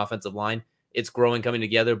do on the offensive line. It's growing, coming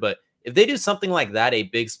together, but if they do something like that, a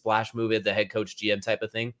big splash move at the head coach GM type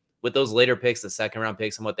of thing, with those later picks, the second-round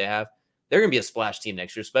picks and what they have, they're going to be a splash team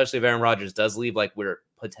next year, especially if Aaron Rodgers does leave like we're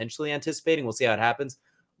potentially anticipating. We'll see how it happens.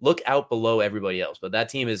 Look out below everybody else. But that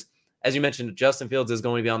team is, as you mentioned, Justin Fields is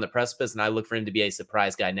going to be on the precipice, and I look for him to be a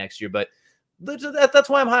surprise guy next year. But that's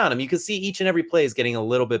why I'm high on him. You can see each and every play is getting a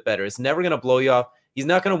little bit better. It's never going to blow you off. He's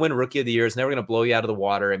not going to win Rookie of the Year. It's never going to blow you out of the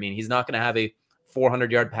water. I mean, he's not going to have a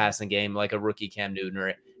 400-yard passing game like a rookie Cam Newton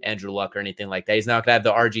or Andrew Luck or anything like that. He's not going to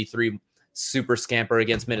have the RG3 super scamper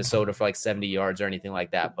against Minnesota for like 70 yards or anything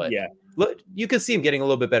like that. But look, you can see him getting a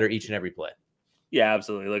little bit better each and every play. Yeah,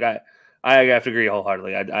 absolutely. Look, I have to agree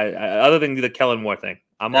wholeheartedly. I other than the Kellen Moore thing,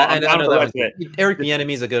 I'm down for the rest of it. Eric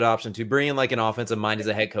Bieniemy is a good option to bring in like an offensive mind as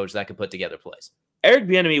a head coach that could put together plays. Eric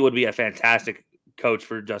Bieniemy would be a fantastic coach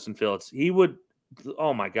for Justin Fields. He would.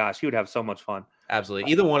 Oh my gosh, he would have so much fun.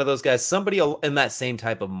 Absolutely. Either one of those guys, somebody in that same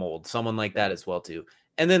type of mold, someone like that as well too.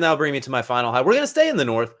 And then that'll bring me to my final high. We're going to stay in the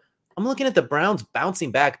North. I'm looking at the Browns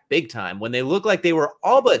bouncing back big time when they look like they were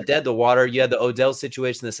all but dead to water. You had the Odell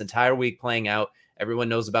situation this entire week playing out. Everyone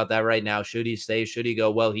knows about that right now. Should he stay? Should he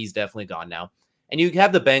go? Well, he's definitely gone now. And you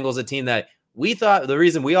have the Bengals, a team that we thought the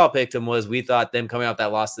reason we all picked them was we thought them coming off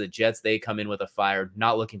that loss to the Jets, they come in with a fire,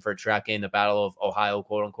 not looking for a track game, the Battle of Ohio,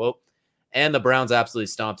 quote unquote. And the Browns absolutely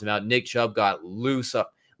stomped him out. Nick Chubb got loose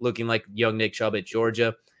up, looking like young Nick Chubb at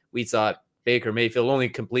Georgia. We saw Baker Mayfield only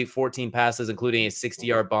complete 14 passes, including a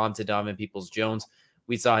 60-yard bomb to Donovan Peoples-Jones.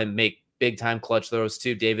 We saw him make big-time clutch throws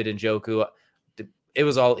to David Njoku. He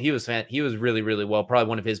was really, really well. Probably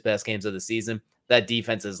one of his best games of the season. That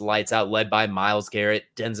defense is lights out, led by Myles Garrett,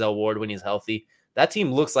 Denzel Ward when he's healthy. That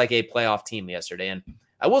team looks like a playoff team yesterday. And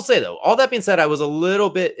I will say, though, all that being said, I was a little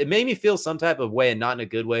bit – it made me feel some type of way and not in a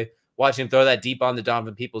good way watching him throw that deep on to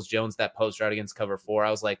Donovan Peoples-Jones, that post route against cover 4. I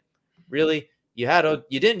was like, really? You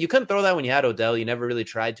couldn't throw that when you had Odell. You never really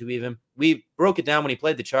tried to even. We broke it down when he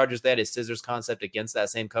played the Chargers. They had his scissors concept against that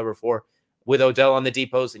same cover 4 with Odell on the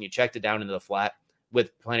deep post, and you checked it down into the flat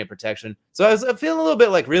with plenty of protection. So I was feeling a little bit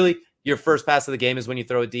like, really, your first pass of the game is when you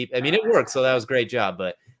throw it deep. I mean, it worked, so that was a great job.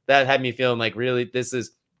 But that had me feeling like, really, this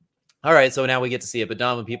is all right. So now we get to see it. But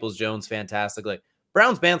Donovan Peoples-Jones, fantastic. Like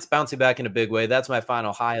Browns bouncing back in a big way. That's my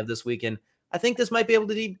final high of this weekend. I think this might be able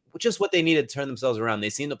to be just what they needed to turn themselves around. They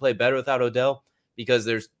seem to play better without Odell because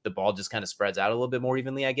the ball just kind of spreads out a little bit more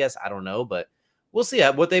evenly, I guess. I don't know, but we'll see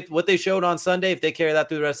what they showed on Sunday. If they carry that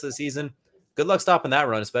through the rest of the season, good luck stopping that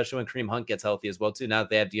run, especially when Kareem Hunt gets healthy as well, too. Now that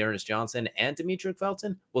they have Dearness Johnson and Demetric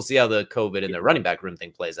Felton, we'll see how the COVID and the running back room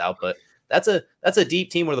thing plays out. But that's a deep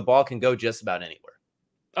team where the ball can go just about anywhere.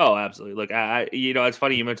 Oh, absolutely. Look, it's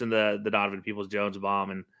funny you mentioned the Donovan Peoples-Jones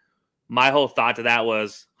bomb, and my whole thought to that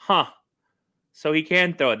was, so he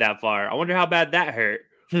can throw it that far. I wonder how bad that hurt.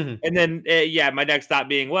 And then, my next thought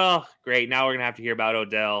being, well, great. Now we're going to have to hear about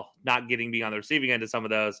Odell not getting being on the receiving end of some of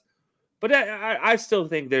those. But I still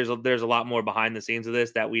think there's a lot more behind the scenes of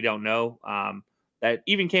this that we don't know. That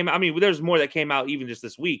even came out. I mean, there's more that came out even just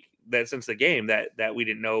this week that since the game that we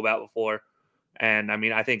didn't know about before. And I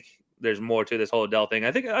mean, I think there's more to this whole Odell thing.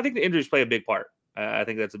 I think the injuries play a big part. I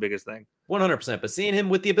think that's the biggest thing. 100%. But seeing him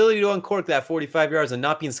with the ability to uncork that 45 yards and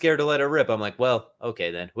not being scared to let it rip, I'm like, well,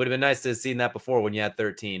 okay, then. Would have been nice to have seen that before when you had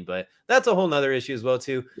 13. But that's a whole nother issue as well,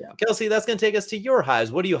 too. Yeah. Kelsey, that's going to take us to your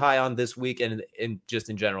highs. What are you high on this week and just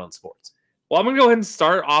in general in sports? Well, I'm going to go ahead and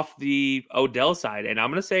start off the Odell side. And I'm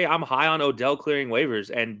going to say I'm high on Odell clearing waivers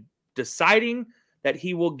and deciding that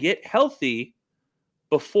he will get healthy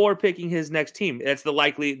before picking his next team. That's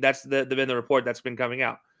been the report that's been coming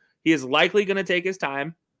out. He is likely going to take his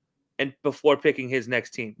time and before picking his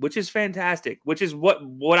next team, which is fantastic, which is what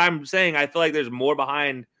I'm saying. I feel like there's more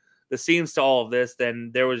behind the scenes to all of this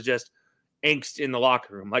than there was just angst in the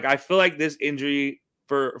locker room. Like, I feel like this injury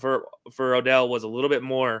for Odell was a little bit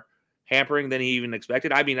more hampering than he even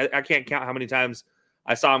expected. I mean, I can't count how many times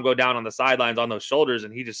I saw him go down on the sidelines on those shoulders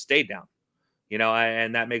and he just stayed down,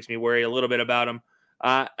 and that makes me worry a little bit about him,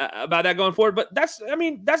 about that going forward. But that's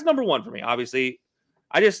number one for me. Obviously,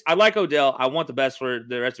 I like Odell. I want the best for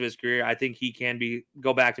the rest of his career. I think he can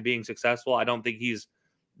go back to being successful. I don't think he's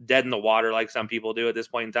dead in the water like some people do at this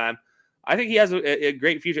point in time. I think he has a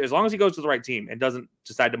great future as long as he goes to the right team and doesn't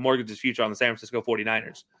decide to mortgage his future on the San Francisco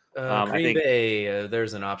 49ers. Green Bay,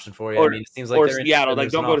 there's an option for you. Or, I mean, it seems like or Seattle. Like,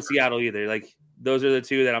 don't go to Seattle either. Like, those are the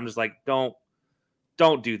two that I'm just like, don't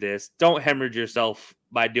do this. Don't hemorrhage yourself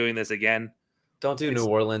by doing this again. Don't do New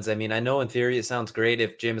Orleans. I mean, I know in theory it sounds great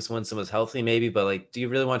if Jameis Winston was healthy, maybe, but like, do you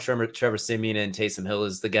really want Trevor Siemian and Taysom Hill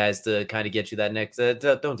as the guys to kind of get you that next?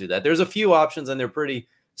 Don't do that. There's a few options and they're pretty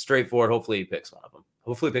straightforward. Hopefully he picks one of them.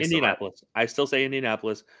 Hopefully he picks Indianapolis. I still say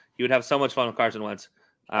Indianapolis. He would have so much fun with Carson Wentz.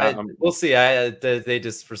 We'll see. They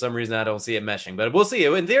just, for some reason, I don't see it meshing, but we'll see.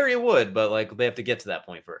 In theory it would, but like, they have to get to that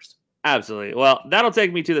point first. Absolutely. Well, that'll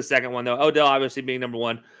take me to the second one, though. Odell obviously being number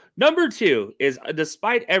one. Number two is,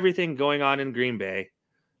 despite everything going on in Green Bay,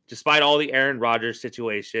 despite all the Aaron Rodgers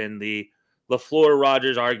situation, the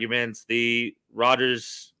LaFleur-Rodgers arguments, the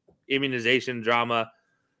Rodgers immunization drama,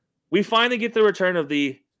 we finally get the return of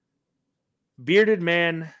the bearded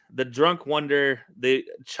man, the drunk wonder, the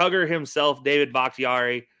chugger himself, David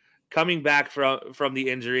Bakhtiari, coming back from the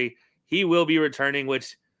injury. He will be returning,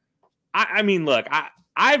 which, I mean, look,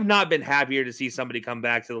 I've not been happier to see somebody come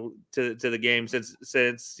back to the game since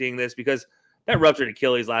seeing this, because that ruptured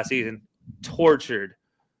Achilles last season tortured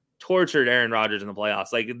Aaron Rodgers in the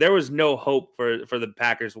playoffs. Like, there was no hope for the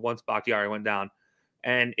Packers once Bakhtiari went down,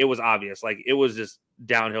 and it was obvious. Like, it was just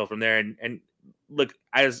downhill from there. And look,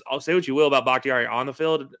 I'll say what you will about Bakhtiari on the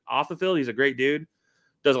field, off the field, he's a great dude,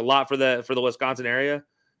 does a lot for the Wisconsin area,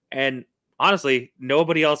 and honestly,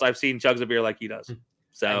 nobody else I've seen chugs a beer like he does.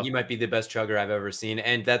 So and he might be the best chugger I've ever seen,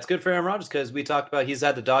 and that's good for Aaron Rodgers because we talked about he's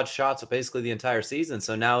had to dodge shots basically the entire season.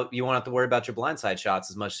 So now you won't have to worry about your blindside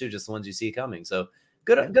shots as much too, just the ones you see coming. So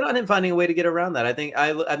good on him finding a way to get around that. I think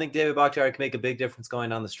David Bakhtiari can make a big difference going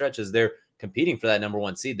down the stretches. They're competing for that number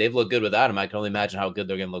one seed. They've looked good without him. I can only imagine how good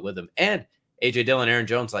they're going to look with him. And AJ Dillon, Aaron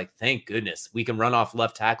Jones, like, thank goodness we can run off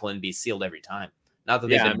left tackle and be sealed every time. Not that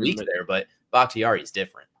they've been weak there, but Bakhtiari's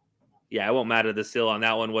different. Yeah, it won't matter the seal on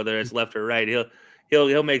that one, whether it's left or right.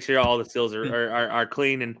 He'll make sure all the seals are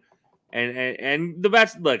clean and the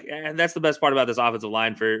best look. And that's the best part about this offensive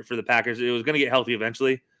line for the Packers. It was going to get healthy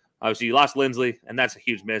eventually. Obviously, you lost Lindsley, and that's a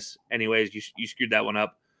huge miss. Anyways, you screwed that one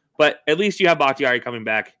up. But at least you have Bakhtiari coming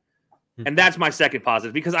back. And that's my second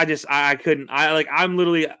positive, because I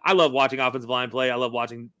love watching offensive line play. I love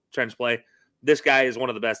watching trench play. This guy is one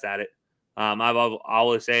of the best at it. I've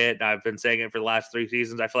always say it. I've been saying it for the last 3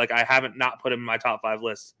 seasons. I feel like I haven't not put him in my top 5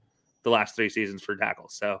 lists the last 3 seasons for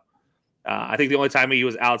tackles. So I think the only time he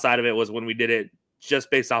was outside of it was when we did it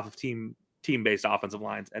just based off of team-based offensive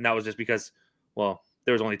lines. And that was just because, well,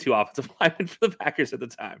 there was only 2 offensive linemen for the Packers at the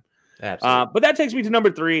time. Absolutely. But that takes me to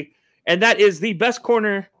number 3, and that is the best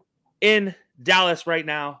corner in Dallas right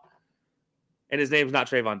now, and his name's not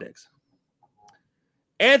Trayvon Diggs.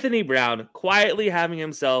 Anthony Brown quietly having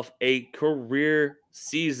himself a career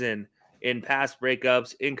season in pass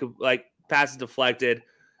breakups, passes deflected,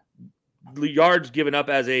 yards given up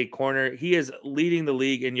as a corner. He is leading the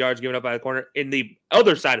league in yards given up by the corner. In the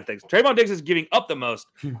other side of things, Trayvon Diggs is giving up the most.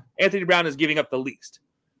 Anthony Brown is giving up the least,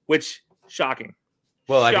 which shocking.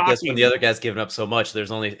 Well, I guess when the other guy's giving up so much,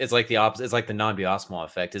 it's like the opposite. It's like the Nambi Osmond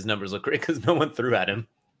effect. His numbers look great because no one threw at him.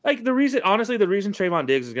 Like, the reason Trayvon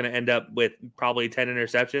Diggs is going to end up with probably 10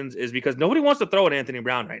 interceptions is because nobody wants to throw at Anthony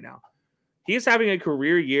Brown right now. He is having a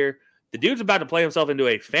career year. The dude's about to play himself into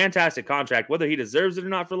a fantastic contract, whether he deserves it or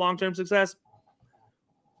not for long-term success.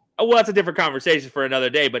 well, that's a different conversation for another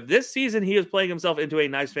day. But this season, he is playing himself into a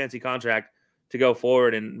nice, fancy contract to go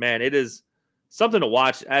forward. And, man, it is something to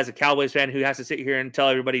watch as a Cowboys fan who has to sit here and tell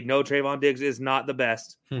everybody, no, Trayvon Diggs is not the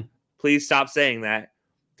best. Please stop saying that.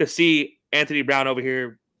 To see Anthony Brown over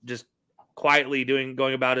here just quietly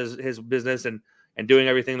going about his business and doing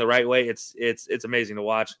everything the right way, it's amazing to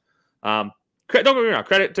watch. Don't get me wrong,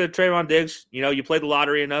 credit to Trayvon Diggs. You play the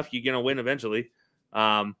lottery enough, you're going to win eventually.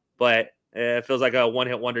 But it feels like a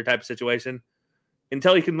one-hit wonder type of situation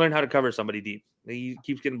until he can learn how to cover somebody deep. He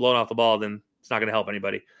keeps getting blown off the ball, then it's not going to help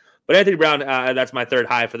anybody. But Anthony Brown, that's my third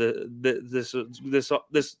high for this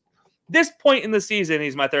point in the season.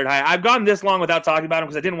 He's my third high. I've gone this long without talking about him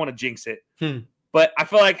because I didn't want to jinx it. But I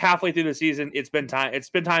feel like halfway through the season, it's been time. It's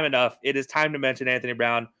been time enough. It is time to mention Anthony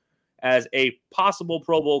Brown as a possible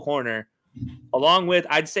Pro Bowl corner. Along with,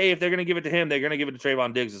 I'd say if they're going to give it to him, they're going to give it to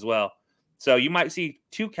Trayvon Diggs as well. So you might see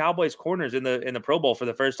two Cowboys corners in the Pro Bowl for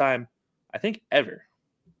the first time, I think, ever.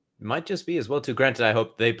 It might just be as well, too. Granted, I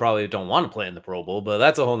hope they probably don't want to play in the Pro Bowl, but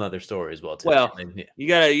that's a whole nother story as well, too. Well, you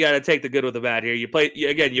gotta take the good with the bad here. You play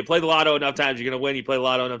the lotto enough times, you're gonna win. You play the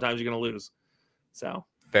lotto enough times, you're gonna lose. So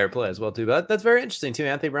fair play as well, too. But that's very interesting, too.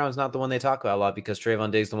 Anthony Brown's not the one they talk about a lot because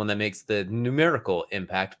Trayvon Diggs is the one that makes the numerical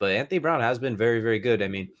impact. But Anthony Brown has been very, very good. I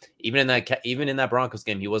mean, even in that Broncos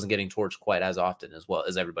game, he wasn't getting torched quite as often as well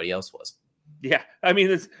as everybody else was. Yeah, I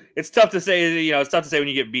mean, it's tough to say. It's tough to say when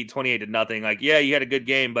you get beat 28-0. Like, yeah, you had a good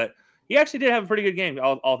game, but he actually did have a pretty good game,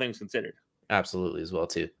 all things considered. Absolutely as well,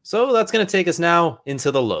 too. So that's going to take us now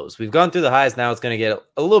into the lows. We've gone through the highs. Now it's going to get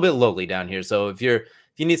a little bit lowly down here. So if you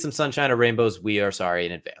need some sunshine or rainbows, we are sorry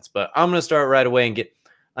in advance. But I'm going to start right away and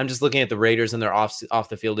I'm just looking at the Raiders and their off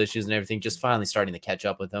the field issues and everything, just finally starting to catch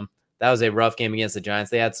up with them. That was a rough game against the Giants.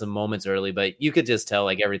 They had some moments early, but you could just tell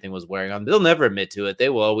like everything was wearing on. They'll never admit to it. They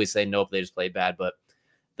will always say, nope, they just played bad. But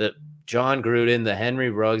the John Gruden, the Henry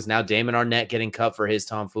Ruggs, now Damon Arnett getting cut for his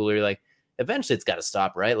tomfoolery, like eventually it's got to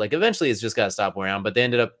stop, right? Like eventually it's just got to stop wearing on. But they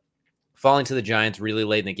ended up falling to the Giants really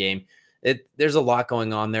late in the game. There's a lot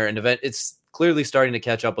going on there, and it's clearly starting to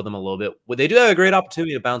catch up with them a little bit. They do have a great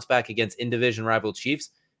opportunity to bounce back against in-division rival Chiefs.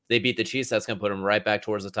 They beat the Chiefs. That's going to put them right back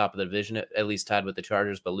towards the top of the division, at least tied with the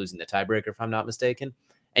Chargers, but losing the tiebreaker, if I'm not mistaken.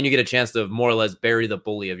 And you get a chance to more or less bury the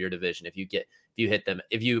bully of your division if you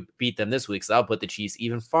beat them this week. So that'll put the Chiefs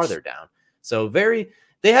even farther down. So they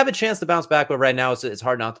have a chance to bounce back, but right now it's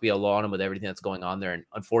hard not to be a low on them with everything that's going on there, and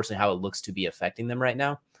unfortunately how it looks to be affecting them right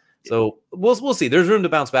now. So we'll see. There's room to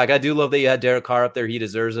bounce back. I do love that you had Derek Carr up there. He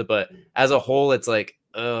deserves it, but as a whole, it's like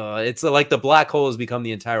the black hole has become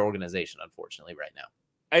the entire organization, unfortunately, right now.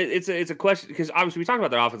 It's a question because obviously we talked about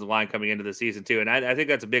their offensive line coming into the season too, and I think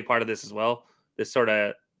that's a big part of this as well. This sort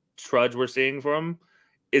of trudge we're seeing from them.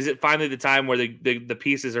 Is it finally the time where the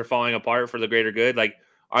pieces are falling apart for the greater good? Like,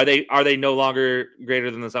 are they no longer greater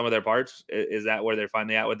than the sum of their parts? Is that where they're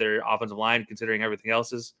finally at with their offensive line, considering everything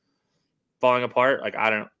else is falling apart? Like,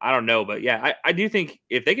 I don't know, but yeah, I do think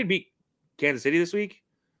if they could beat Kansas City this week,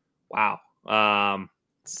 wow.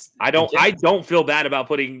 I don't feel bad about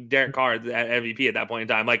putting Derek Carr at MVP at that point in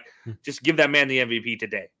time. Like, just give that man the MVP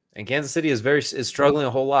today. And Kansas City is struggling a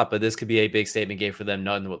whole lot, but this could be a big statement game for them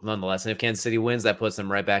nonetheless. And if Kansas City wins, that puts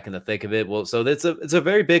them right back in the thick of it. Well, so it's a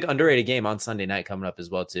very big underrated game on Sunday night coming up as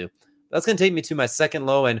well too. That's going to take me to my second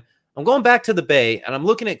low, and I'm going back to the Bay, and I'm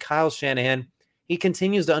looking at Kyle Shanahan. He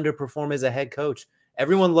continues to underperform as a head coach.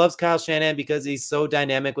 Everyone loves Kyle Shanahan because he's so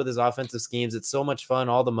dynamic with his offensive schemes. It's so much fun,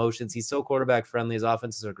 all the motions. He's so quarterback friendly. His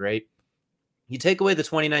offenses are great. You take away the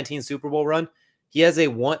 2019 Super Bowl run, he has a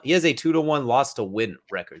 2-1 loss to win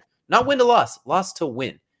record. Not win to loss, loss to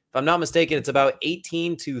win. If I'm not mistaken, it's about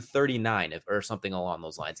 18-39 or something along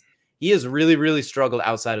those lines. He has really, really struggled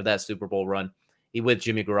outside of that Super Bowl run. With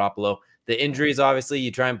Jimmy Garoppolo. The injuries, obviously,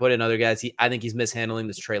 you try and put in other guys. I think he's mishandling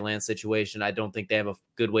this Trey Lance situation. I don't think they have a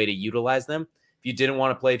good way to utilize them. If you didn't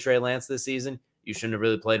want to play Trey Lance this season, you shouldn't have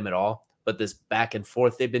really played him at all. But this back and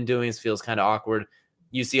forth they've been doing feels kind of awkward.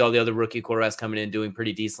 You see all the other rookie quarterbacks coming in doing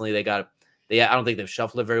pretty decently. I don't think they've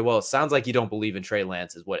shuffled it very well. It sounds like you don't believe in Trey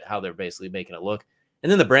Lance is how they're basically making it look.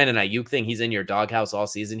 And then the Brandon Ayuk thing, he's in your doghouse all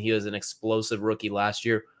season. He was an explosive rookie last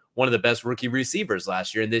year, one of the best rookie receivers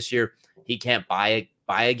last year. And this year, he can't buy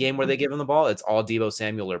a game where they give him the ball. It's all Deebo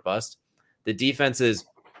Samuel or bust. The defense is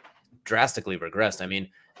drastically regressed. I mean,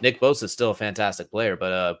 Nick Bosa is still a fantastic player,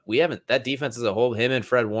 but that defense as a whole, him and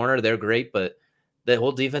Fred Warner, they're great, but the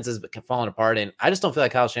whole defense has fallen apart. And I just don't feel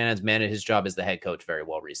like Kyle Shanahan's managed his job as the head coach very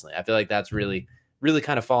well recently. I feel like that's really, really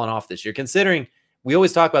kind of fallen off this year, considering we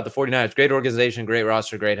always talk about the 49ers, great organization, great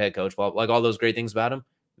roster, great head coach, well, like all those great things about him.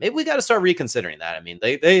 Maybe we got to start reconsidering that. I mean,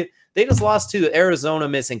 they just lost to Arizona,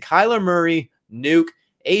 missing Kyler Murray, Nuke,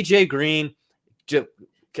 AJ Green,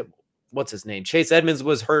 what's his name? Chase Edmonds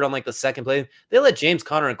was hurt on like the second play. They let James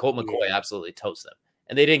Conner and Colt McCoy absolutely toast them.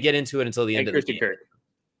 And they didn't get into it until the end of the game. Kirk.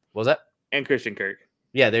 What was that? And Christian Kirk.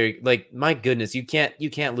 Yeah, they're like, my goodness, you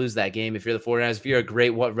can't lose that game if you're the 49ers, if you're a great,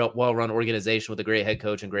 well-run organization with a great head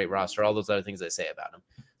coach and great roster, all those other things they say about them.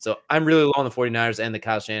 So I'm really low on the 49ers and the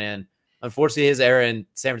Kyle Shanahan. Unfortunately, his era in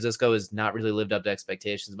San Francisco has not really lived up to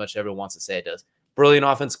expectations as much as everyone wants to say it does. Brilliant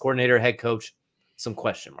offense coordinator, head coach, some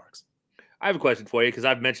question marks. I have a question for you because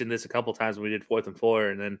I've mentioned this a couple times when we did 4th and 4,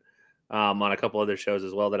 and then on a couple other shows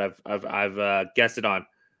as well that I've guested on,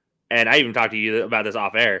 and I even talked to you about this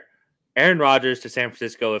off air. Aaron Rodgers to San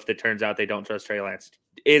Francisco, if it turns out they don't trust Trey Lance,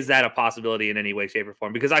 is that a possibility in any way, shape, or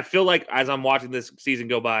form? Because I feel like as I'm watching this season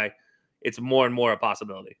go by, it's more and more a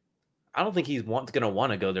possibility. I don't think he's going to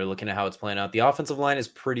want to go there looking at how it's playing out. The offensive line is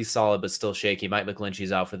pretty solid, but still shaky. Mike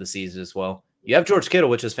McGlinchey's out for the season as well. You have George Kittle,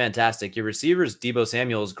 which is fantastic. Your receivers, Deebo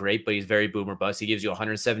Samuel is great, but he's very boomer bust. He gives you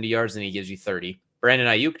 170 yards and he gives you 30. Brandon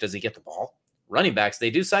Ayuk, does he get the ball? Running backs, they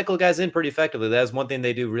do cycle guys in pretty effectively. That's one thing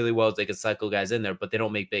they do really well is they can cycle guys in there, but they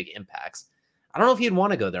don't make big impacts. I don't know if he'd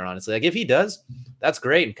want to go there, honestly. Like if he does, that's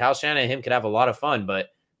great. And Kyle Shanahan and him could have a lot of fun, but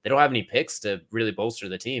they don't have any picks to really bolster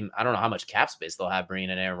the team. I don't know how much cap space they'll have bringing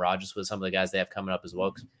in Aaron Rodgers with some of the guys they have coming up as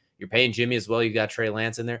well. You're paying Jimmy as well. You got Trey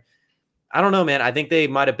Lance in there. I don't know, man. I think they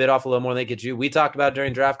might have bit off a little more than they could chew. We talked about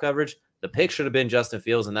during draft coverage, the pick should have been Justin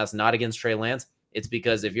Fields, and that's not against Trey Lance. It's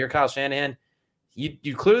because if you're Kyle Shanahan,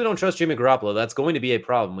 you clearly don't trust Jimmy Garoppolo. That's going to be a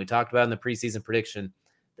problem. We talked about in the preseason prediction.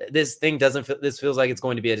 This feels like it's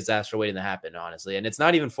going to be a disaster waiting to happen, honestly. And it's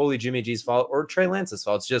not even fully Jimmy G's fault or Trey Lance's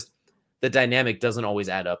fault. It's just the dynamic doesn't always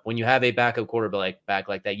add up. When you have a backup quarterback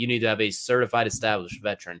like that, you need to have a certified established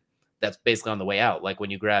veteran that's basically on the way out. Like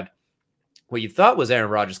when you grabbed what you thought was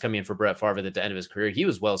Aaron Rodgers coming in for Brett Favre at the end of his career, he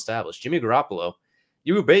was well established. Jimmy Garoppolo,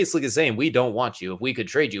 you were basically saying, we don't want you. If we could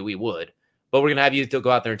trade you, we would. But we're going to have you to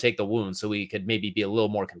go out there and take the wound so we could maybe be a little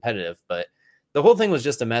more competitive. But the whole thing was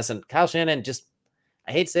just a mess. And Kyle Shanahan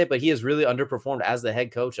I hate to say it, but he has really underperformed as the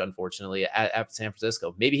head coach, unfortunately, at San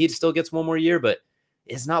Francisco. Maybe he still gets one more year, but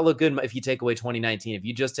it's not look good if you take away 2019. If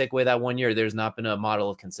you just take away that 1 year, there's not been a model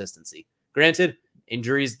of consistency. Granted,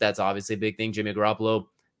 injuries, that's obviously a big thing. Jimmy Garoppolo,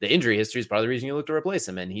 the injury history is part of the reason you look to replace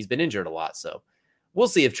him, and he's been injured a lot. So we'll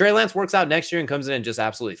see. If Trey Lance works out next year and comes in and just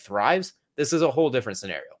absolutely thrives, this is a whole different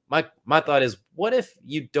scenario. My thought is, what if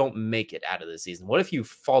you don't make it out of the season? What if you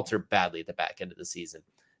falter badly at the back end of the season?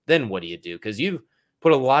 Then what do you do? Because you've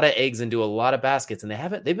put a lot of eggs into a lot of baskets, and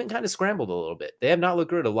they've been kind of scrambled a little bit. They have not looked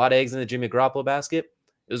good. A lot of eggs in the Jimmy Garoppolo basket.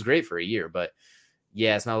 It was great for a year, but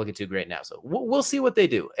yeah, it's not looking too great now. So we'll see what they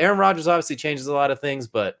do. Aaron Rodgers obviously changes a lot of things,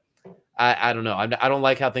 but I don't know. I don't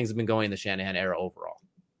like how things have been going in the Shanahan era overall.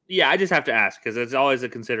 Yeah, I just have to ask because it's always a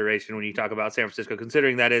consideration when you talk about San Francisco,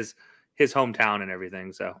 considering that is his hometown and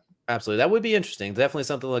everything. So absolutely, that would be interesting. Definitely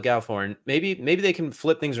something to look out for. And maybe they can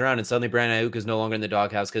flip things around and suddenly Brandon Ayuk is no longer in the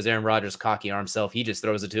doghouse because Aaron Rodgers cocky arm self. He just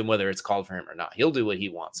throws it to him whether it's called for him or not. He'll do what he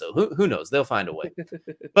wants. So who knows? They'll find a way.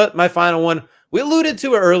 But my final one, we alluded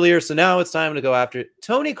to it earlier, so now it's time to go after it.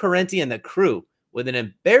 Tony Correnti and the crew with an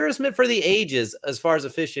embarrassment for the ages as far as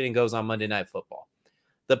officiating goes on Monday Night Football.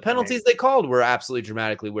 The penalties they called were absolutely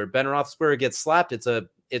dramatically weird. Ben Roethlisberger gets slapped.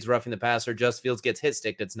 It's roughing the passer. Justin Fields gets hit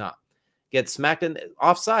sticked. It's not. Gets smacked in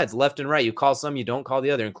offsides left and right. You call some, you don't call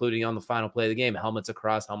the other, including on the final play of the game. Helmets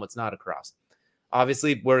across, helmets not across.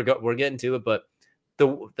 Obviously, we're getting to it, but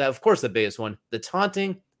of course the biggest one, the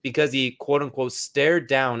taunting because he quote unquote stared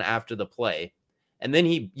down after the play, and then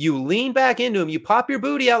you lean back into him, you pop your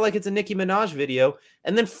booty out like it's a Nicki Minaj video,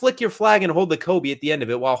 and then flick your flag and hold the Kobe at the end of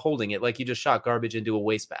it while holding it like you just shot garbage into a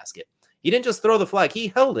wastebasket. He didn't just throw the flag; he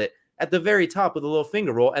held it at the very top with a little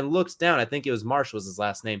finger roll and looked down. I think it was Marsh was his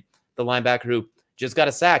last name. The linebacker who just got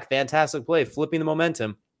a sack, fantastic play, flipping the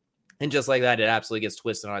momentum. And just like that, it absolutely gets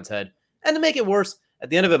twisted on its head. And to make it worse, at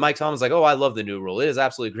the end of it, Mike Tomlin's like, oh, I love the new rule. It is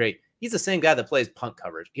absolutely great. He's the same guy that plays punt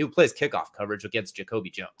coverage. He plays kickoff coverage against Jacoby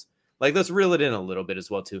Jones. Like, let's reel it in a little bit as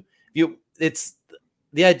well, too. It's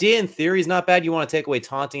the idea in theory is not bad. You want to take away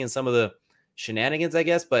taunting and some of the shenanigans, I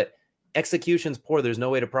guess, but execution's poor. There's no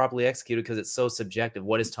way to properly execute it because it's so subjective.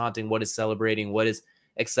 What is taunting? What is celebrating? What is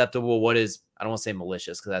acceptable? What is, I don't want to say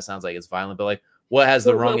malicious because that sounds like it's violent, but like what has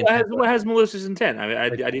the wrong intent? What has malicious intent? I mean, I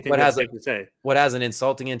do think that's safe to say. What has an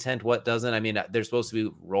insulting intent? What doesn't? I mean, they're supposed to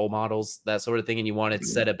be role models, that sort of thing, and you want to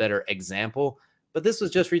set a better example. But this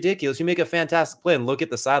was just ridiculous. You make a fantastic play and look at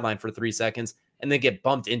the sideline for 3 seconds and then get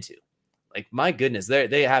bumped into. Like, my goodness,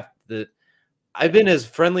 they have the. I've been as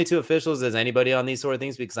friendly to officials as anybody on these sort of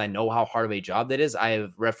things because I know how hard of a job that is. I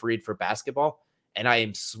have refereed for basketball. And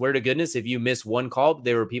I swear to goodness, if you miss one call,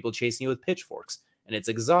 there were people chasing you with pitchforks, and it's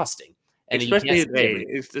exhausting. And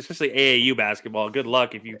especially AAU basketball. Good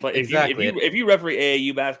luck if you play. Exactly. If you referee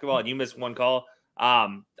AAU basketball and you miss one call,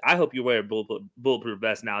 I hope you wear a bulletproof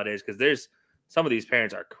vest nowadays, because there's some of these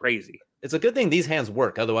parents are crazy. It's a good thing these hands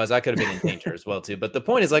work. Otherwise, I could have been in danger as well, too. But the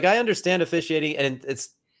point is, like, I understand officiating, and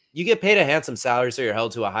you get paid a handsome salary, so you're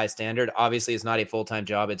held to a high standard. Obviously, it's not a full-time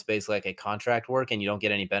job. It's basically like a contract work, and you don't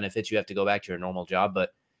get any benefits. You have to go back to your normal job.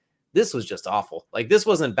 But this was just awful. Like, this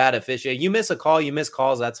wasn't bad officiating. You miss a call, you miss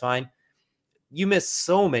calls, that's fine. You miss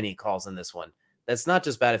so many calls in this one. That's not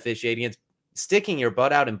just bad officiating. It's sticking your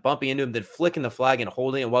butt out and bumping into him, then flicking the flag and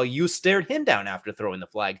holding it while you stared him down after throwing the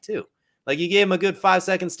flag, too. Like, you gave him a good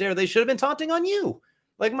 5-second stare. They should have been taunting on you.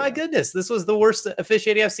 Like, my goodness, this was the worst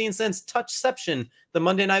officiating I've seen since Touchception, the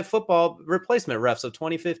Monday Night Football replacement refs of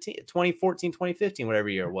 2014, 2015, whatever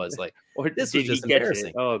year it was. Like, this was just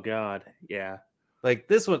embarrassing. Oh, God. Yeah. Like,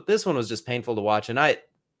 this one was just painful to watch. And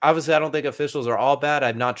obviously, I don't think officials are all bad.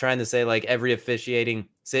 I'm not trying to say, like, every officiating,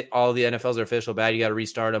 all the NFLs are official bad. You got to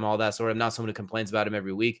restart them, all that sort of. I'm not someone who complains about them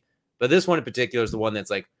every week. But this one in particular is the one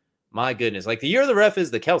that's like, my goodness. Like, the year of the ref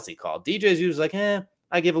is the Kelsey call. DJ's usually like,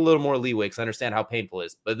 I give a little more leeway because I understand how painful it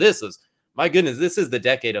is. But this is, my goodness, this is the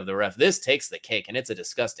decade of the ref. This takes the cake, and it's a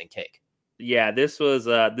disgusting cake. Yeah, this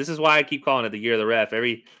is why I keep calling it the year of the ref.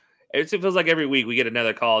 It feels like every week we get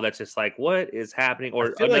another call that's just like, what is happening?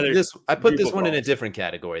 Or I put this one in a different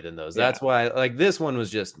category than those. Yeah. That's why, like, this one was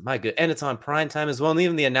just, my good. And it's on prime time as well. And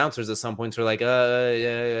even the announcers at some points were like,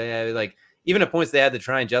 yeah. Like, even at points they had to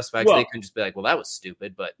try and justify, because they couldn't just be like, well, that was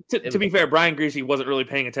stupid. But to be fair, Brian Griese wasn't really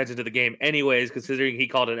paying attention to the game anyways, considering he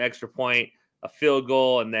called an extra point, a field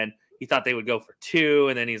goal, and then he thought they would go for 2,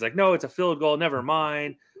 and then he's like, no, it's a field goal, never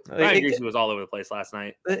mind. Brian Griese was all over the place last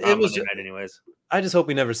night. It was Monday night anyways. I just hope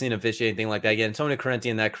we never see an officiate anything like that again. Tony Correnti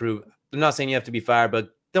and that crew, I'm not saying you have to be fired, but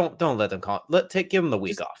don't let them call. Give them the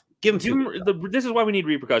week off. Give them This is why we need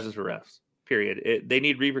repercussions for refs, period. They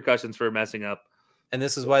need repercussions for messing up. And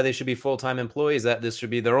this is why they should be full-time employees. That this should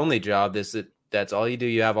be their only job. That's all you do.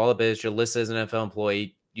 You have all of it. You're listed as an NFL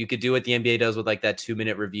employee. You could do what the NBA does with like that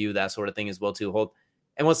 2-minute review, that sort of thing as well too.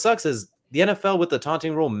 And what sucks is the NFL with the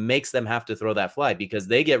taunting rule makes them have to throw that flag because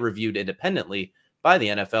they get reviewed independently by the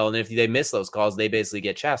NFL. And if they miss those calls, they basically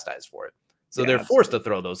get chastised for it. So they're forced to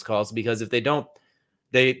throw those calls, because if they don't,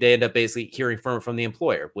 they end up basically hearing from the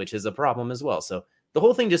employer, which is a problem as well. So the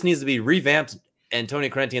whole thing just needs to be revamped. And Tony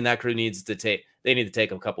Correnti and that crew need to take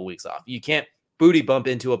a couple weeks off. You can't booty bump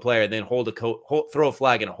into a player, then throw a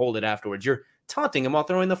flag and hold it afterwards. You're taunting him while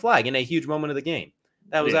throwing the flag in a huge moment of the game.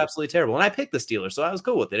 That was absolutely terrible. And I picked the Steelers, so I was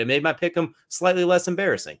cool with it. It made my pick them slightly less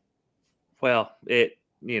embarrassing. Well, we'll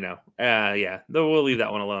leave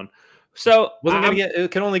that one alone. So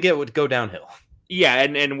it can only go downhill. Yeah,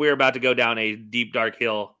 and we're about to go down a deep dark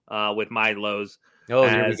hill with my lows. Oh,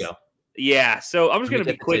 here we go. Yeah, so I'm just gonna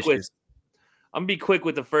be quick with. I'm gonna be quick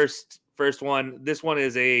with the first one. This one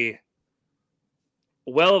is a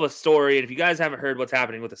well of a story, and if you guys haven't heard what's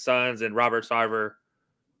happening with the Suns and Robert Sarver,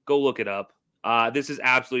 go look it up. This is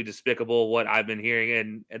absolutely despicable what I've been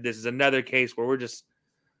hearing, and this is another case where we're just,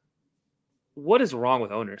 what is wrong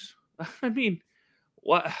with owners? I mean,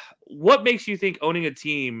 what makes you think owning a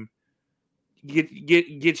team get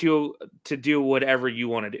you to do whatever you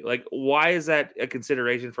want to do? Like, why is that a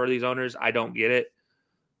consideration for these owners? I don't get it.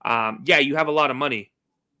 Yeah, you have a lot of money.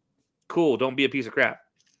 Cool. Don't be a piece of crap.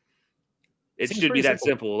 It should be that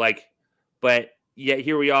simple. Like, but yeah,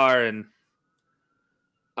 here we are. And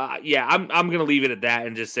I'm going to leave it at that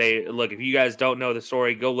and just say, look, if you guys don't know the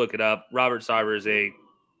story, go look it up. Robert Sarver is a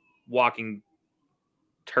walking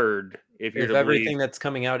turd. If everything that's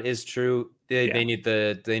coming out is true, they need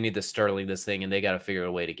the Sterling this thing, and they got to figure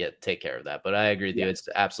a way to take care of that. But I agree with you; it's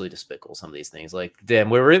absolutely despicable. Some of these things, like,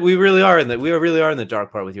 damn, we really are in the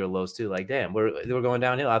dark part with your lows too. Like, damn, we're going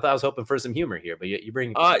downhill. I thought I was hoping for some humor here, but you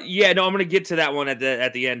bring. I'm gonna get to that one at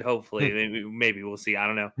the end. Hopefully, maybe we'll see. I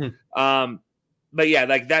don't know. But yeah,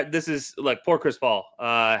 like that. This is like poor Chris Paul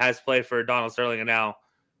has played for Donald Sterling, and now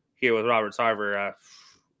here with Robert Sarver.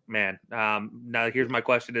 Man, now here's my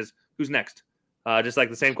question: is who's next? Just like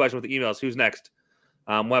the same question with the emails, who's next?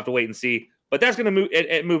 We'll have to wait and see. But that's going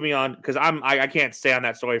to move me on, because I can't stay on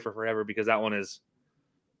that story for forever, because that one is,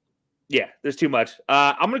 there's too much.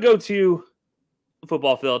 I'm going to go to the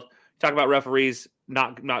football field, talk about referees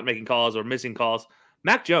not making calls or missing calls.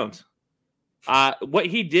 Mac Jones, what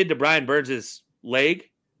he did to Brian Burns' leg,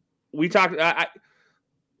 we talked.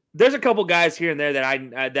 There's a couple guys here and there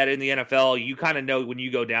that in the NFL, you kind of know when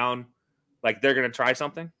you go down, like they're going to try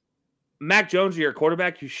something. Mac Jones, you're a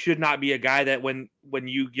quarterback. You should not be a guy that when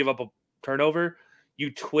you give up a turnover,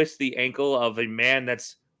 you twist the ankle of a man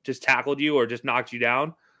that's just tackled you or just knocked you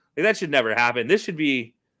down. Like, that should never happen. This should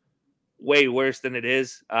be way worse than it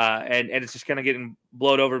is. And it's just kind of getting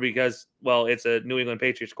blown over because, well, it's a New England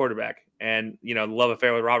Patriots quarterback. And, the love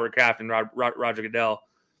affair with Robert Kraft and Roger Goodell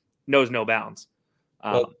knows no bounds.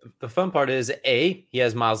 Well, the fun part is, he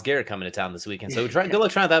has Myles Garrett coming to town this weekend. So good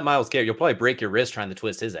luck trying that Myles Garrett. You'll probably break your wrist trying to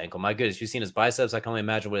twist his ankle. My goodness, you've seen his biceps. I can only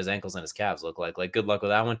imagine what his ankles and his calves look like. Like, good luck with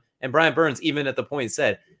that one. And Brian Burns, even at the point,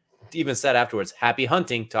 said afterwards, happy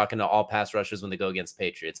hunting, talking to all pass rushers when they go against the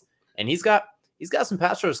Patriots. And he's got some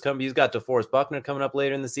pass rushers coming. He's got DeForest Buckner coming up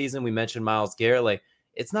later in the season. We mentioned Myles Garrett. Like,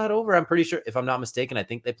 it's not over. I'm pretty sure, if I'm not mistaken, I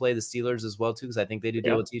think they play the Steelers as well, too, because I think they do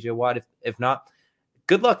deal with TJ Watt. If not,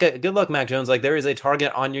 good luck, Mac Jones. Like, there is a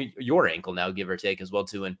target on your ankle now, give or take, as well,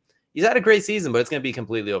 too. And he's had a great season, but it's going to be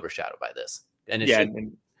completely overshadowed by this. And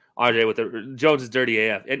and RJ with the Jones is dirty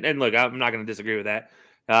AF. And look, I'm not going to disagree with that.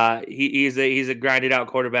 He's a grinded out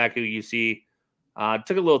quarterback who you see took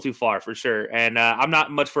it a little too far for sure. And I'm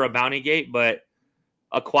not much for a bounty gate, but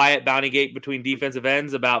a quiet bounty gate between defensive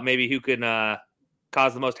ends about maybe who can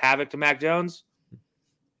cause the most havoc to Mac Jones.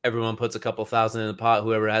 Everyone puts a couple thousand in the pot.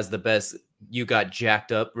 Whoever has the best, you got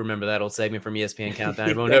jacked up. Remember that old segment from ESPN Countdown?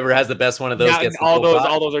 Everyone, whoever has the best one of those gets all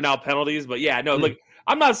those are now penalties. But yeah, no, look,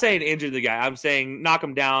 I'm not saying injure the guy. I'm saying knock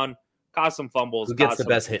him down, cause some fumbles. Who gets the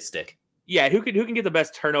best hit stick? Yeah, who can get the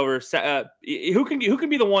best turnover? Who can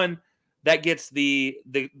be the one that gets the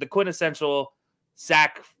quintessential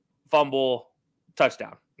sack, fumble,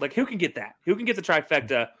 touchdown? Like, who can get that? Who can get the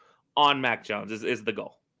trifecta on Mac Jones is the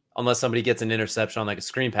goal. Unless somebody gets an interception on like a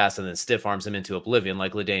screen pass and then stiff arms him into oblivion,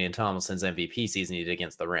 like LaDainian Tomlinson's MVP season he did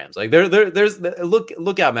against the Rams. Like there's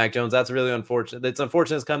look out, Mac Jones. That's really unfortunate. It's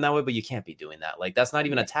unfortunate it's come that way, but you can't be doing that. Like, that's not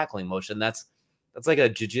even a tackling motion. That's like a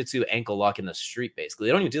jiu-jitsu ankle lock in the street, basically.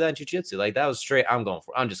 They don't even do that in jiu-jitsu. Like, that was straight. I'm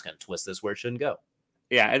just going to twist this where it shouldn't go.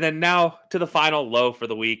 Yeah, and then now to the final low for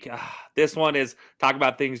the week. This one is talk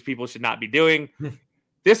about things people should not be doing.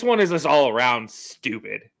 This one is just all around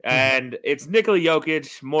stupid. And it's Nikola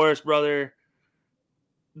Jokic, Morris brother,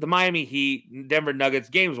 the Miami Heat, Denver Nuggets,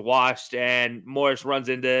 game's washed, and Morris runs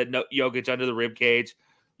into Jokic under the rib cage.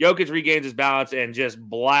 Jokic regains his balance and just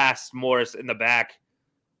blasts Morris in the back.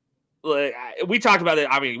 Like, we talked about it.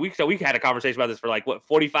 I mean, we had a conversation about this for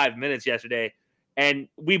 45 minutes yesterday, and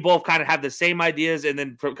we both kind of have the same ideas, and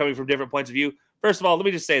then coming from different points of view. First of all, let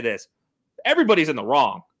me just say this: everybody's in the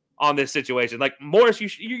wrong on this situation. Like, Morris,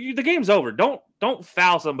 you the game's over. Don't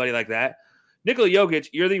foul somebody like that. Nikola Jokic,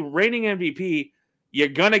 you're the reigning MVP. You're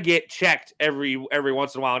gonna get checked every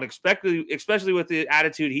once in a while, and especially with the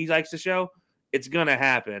attitude he likes to show, it's gonna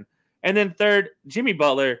happen. And then third, Jimmy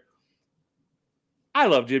Butler. I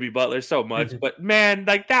love Jimmy Butler so much, but man,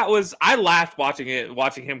 I laughed watching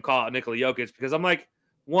him call out Nikola Jokic, because I'm like,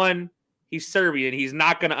 one, he's Serbian. He's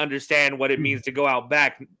not going to understand what it means to go out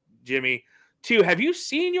back, Jimmy. Two, have you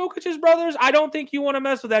seen Jokic's brothers? I don't think you want to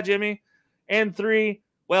mess with that, Jimmy. And three,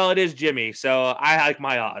 well, it is Jimmy, so I like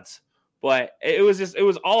my odds. But it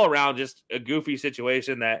was all around just a goofy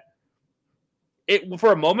situation that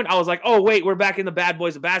for a moment I was like, oh, wait, we're back in the bad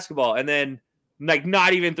boys of basketball. And then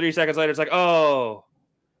not even 3 seconds later, it's like, oh,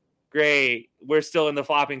 great. We're still in the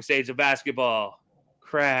flopping stage of basketball.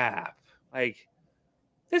 Crap. Like,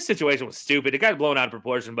 this situation was stupid. It got blown out of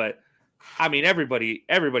proportion, but I mean, everybody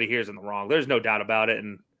here is in the wrong. There's no doubt about it.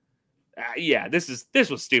 And yeah, this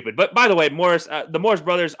was stupid. But by the way, the Morris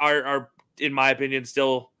brothers are, in my opinion,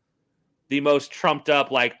 still the most trumped up.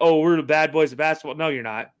 Like, oh, we're the bad boys of basketball. No, you're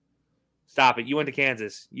not. Stop it. You went to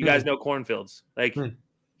Kansas. You guys know cornfields. Like,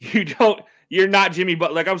 you don't. You're not Jimmy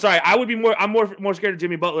Butler. Like, I'm sorry. I'm more scared of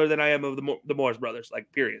Jimmy Butler than I am of the Morris brothers.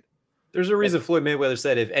 Like, period. There's a reason Floyd Mayweather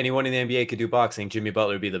said if anyone in the NBA could do boxing, Jimmy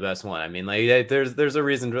Butler would be the best one. I mean, like, there's a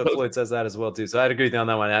reason Floyd says that as well, too. So I'd agree with you on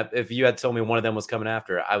that one. If you had told me one of them was coming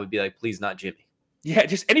after, I would be like, please, not Jimmy. Yeah,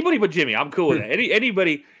 just anybody but Jimmy. I'm cool with that.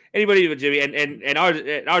 Anybody but Jimmy. And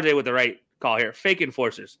RJ with the right call here. Fake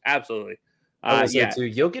enforcers. Absolutely. I will say too,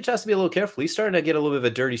 Jokic has to be a little careful. He's starting to get a little bit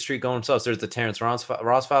of a dirty streak going himself. So there's the Terrence Ross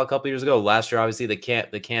foul a couple years ago. Last year, obviously,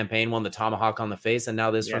 the campaign won the tomahawk on the face, and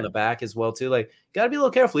now this from the back as well too. Like, got to be a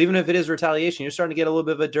little careful, even if it is retaliation. You're starting to get a little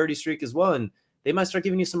bit of a dirty streak as well, and they might start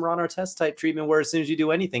giving you some Ron Artest type treatment where as soon as you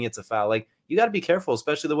do anything, it's a foul. Like, you got to be careful,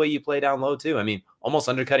 especially the way you play down low too. I mean, almost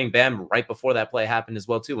undercutting Bam right before that play happened as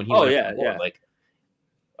well too. When he Like,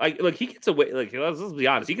 he gets away. Like, let's be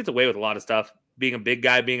honest, he gets away with a lot of stuff. Being a big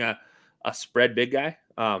guy, being a spread big guy.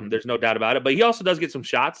 There's no doubt about it. But he also does get some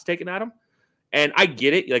shots taken at him. And I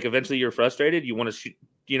get it. Like, eventually you're frustrated. You want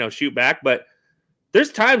to shoot back. But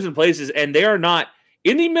there's times and places, and they are not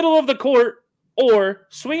in the middle of the court or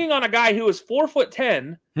swinging on a guy who is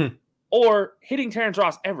 4'10" or hitting Terrence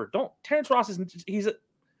Ross ever. Terrence Ross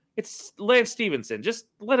it's Lance Stevenson. Just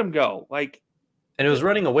let him go. Like, And it was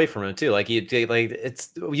running away from him too. Like you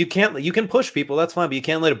can push people, that's fine, but you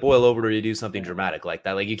can't let it boil over or you do something dramatic like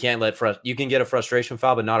that. Like you can't let you can get a frustration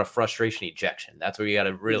foul, but not a frustration ejection. That's where you got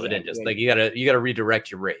to reel it in. Just like you got to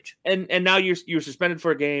redirect your rage. And now you're suspended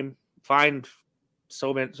for a game, fined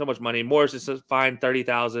so much money. Morris is fined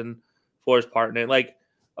 $30,000 for his part in it. Like,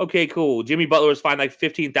 okay, cool. Jimmy Butler was fined like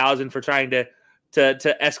 $15,000 for trying to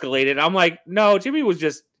escalate it. I'm like, no, Jimmy was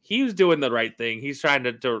doing the right thing. He's trying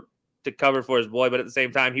to cover for his boy, but at the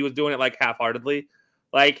same time, he was doing it like half-heartedly.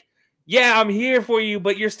 Like, yeah, I'm here for you,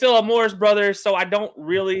 but you're still a Morris brother, so I don't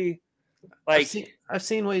really like. I've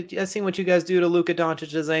seen what you guys do to Luka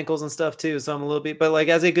Doncic's ankles and stuff too. So I'm a little bit, but like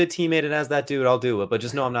as a good teammate and as that dude, I'll do it. But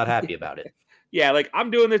just know I'm not happy about it. Yeah, like I'm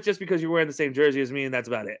doing this just because you're wearing the same jersey as me, and that's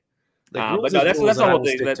about it. But no, that's the whole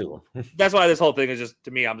thing. That's why this whole thing is just,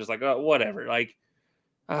 to me, I'm just like, oh, whatever. Like,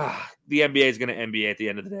 the NBA is going to NBA at the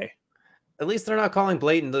end of the day. At least they're not calling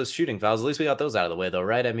blatant those shooting fouls. At least we got those out of the way, though,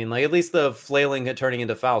 right? I mean, like at least the flailing and turning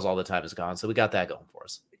into fouls all the time is gone, so we got that going for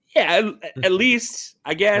us. Yeah, at least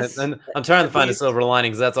I guess. And I'm trying to find a silver lining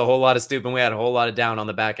because that's a whole lot of stupid. We had a whole lot of down on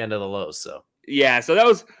the back end of the lows. So yeah, so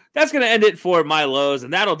that's going to end it for my lows,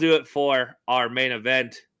 and that'll do it for our main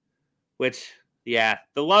event. Which, yeah,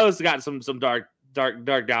 the lows got some dark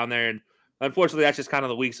down there, and unfortunately, that's just kind of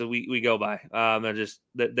the weeks that we go by.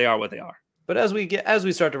 They are what they are. But as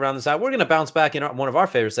we start to round this out, we're going to bounce back in one of our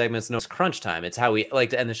favorite segments, known as Crunch Time. It's how we like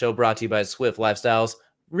to end the show, brought to you by Swift Lifestyles.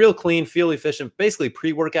 Real clean, fuel efficient, basically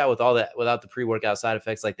pre-workout with all that, without the pre-workout side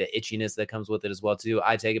effects like the itchiness that comes with it as well too.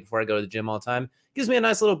 I take it before I go to the gym all the time. Gives me a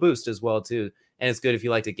nice little boost as well too. And it's good if you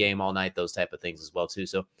like to game all night, those type of things as well too.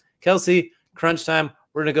 So Kelsey, Crunch Time,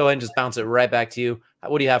 we're going to go ahead and just bounce it right back to you.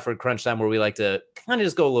 What do you have for Crunch Time where we like to kind of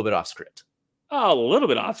just go a little bit off script? Oh, a little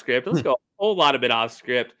bit off script. Let's go a whole lot of bit off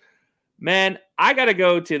script. Man, I got to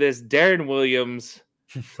go to this Deron Williams,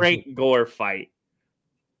 Frank Gore fight.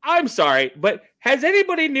 I'm sorry, but has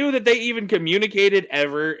anybody knew that they even communicated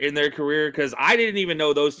ever in their career? Because I didn't even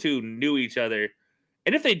know those two knew each other.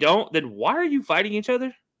 And if they don't, then why are you fighting each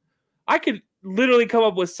other? I could literally come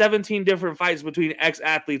up with 17 different fights between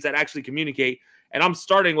ex-athletes that actually communicate, and I'm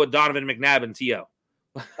starting with Donovan McNabb and T.O.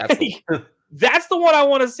 That's the one I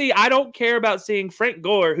want to see. I don't care about seeing Frank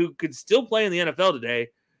Gore, who could still play in the NFL today,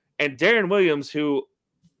 and Deron Williams, who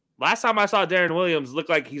last time I saw Deron Williams looked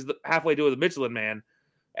like he's halfway to the Michelin Man.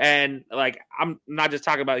 And like, I'm not just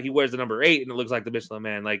talking about he wears the number 8 and it looks like the Michelin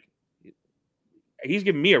Man. Like, he's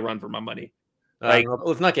giving me a run for my money. Like,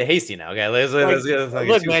 let's not get hasty now, okay?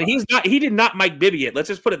 Look, man, he did not Mike Bibby it. Let's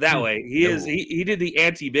just put it that way. He did the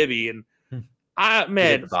anti-Bibby, and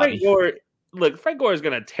Frank Gore. Look, Frank Gore is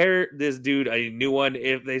gonna tear this dude a new one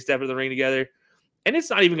if they step in the ring together, and it's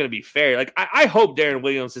not even gonna be fair. Like, I hope Deron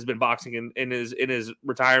Williams has been boxing in his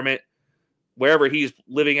retirement, wherever he's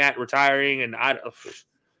living at, retiring, and I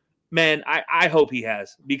hope he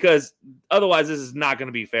has, because otherwise this is not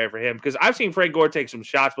gonna be fair for him. Because I've seen Frank Gore take some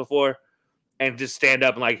shots before and just stand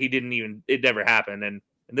up and like it never happened. And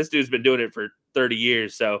this dude's been doing it for 30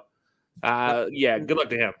 years. So, yeah, good luck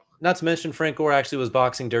to him. Not to mention, Frank Gore actually was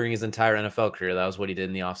boxing during his entire NFL career. That was what he did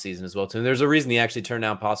in the offseason as well, too. And there's a reason he actually turned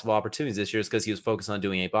down possible opportunities this year, is because he was focused on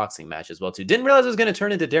doing a boxing match as well, too. Didn't realize it was going to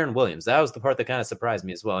turn into Deron Williams. That was the part that kind of surprised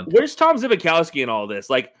me as well. And where's Tom Zbikowski in all this?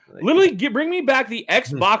 Like literally bring me back the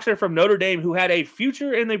ex-boxer from Notre Dame who had a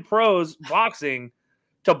future in the pros boxing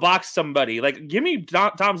to box somebody. Like, give me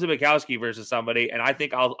Tom Zbikowski versus somebody, and I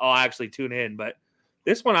think I'll actually tune in. But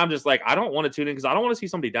this one, I'm just like, I don't want to tune in because I don't want to see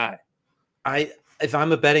somebody die. If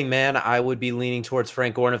I'm a betting man, I would be leaning towards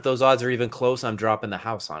Frank Gore. And if those odds are even close, I'm dropping the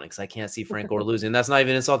house on it because I can't see Frank Gore losing. That's not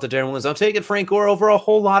even an insult to Deron Williams. I'm taking Frank Gore over a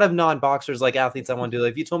whole lot of non-boxers, like athletes I want to do.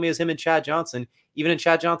 Like, if you told me it was him and Chad Johnson, even in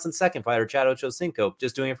Chad Johnson's second fight, or Chad Ochocinco,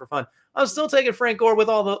 just doing it for fun, I'm still taking Frank Gore with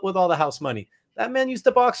all the house money. That man used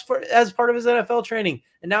to box as part of his NFL training,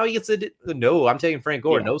 and now he gets to no. I'm taking Frank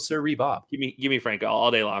Gore. Yeah. No, sir, Bob. Give me Frank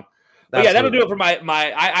all day long. But yeah, that'll do it for my.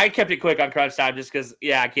 I kept it quick on Crunch Time just because.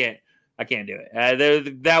 Yeah, I can't do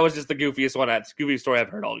it. That was just the goofiest story I've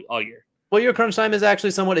heard all year. Well, your Crunch Time is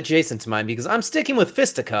actually somewhat adjacent to mine because I'm sticking with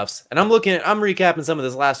fisticuffs, and I'm recapping some of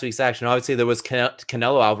this last week's action. Obviously, there was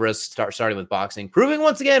Canelo Alvarez starting with boxing, proving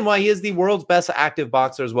once again why he is the world's best active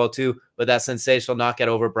boxer as well too. With that sensational knockout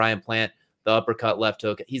over Brian Plant, the uppercut left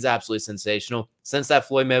hook, he's absolutely sensational. Since that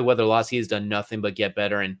Floyd Mayweather loss, he has done nothing but get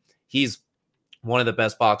better, and he's one of the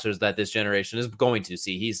best boxers that this generation is going to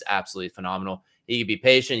see. He's absolutely phenomenal. He can be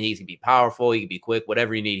patient, he can be powerful, he can be quick,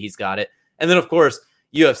 whatever you need, he's got it. And then, of course,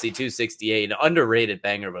 UFC 268, an underrated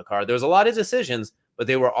banger of a card. There was a lot of decisions, but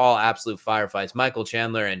they were all absolute firefights. Michael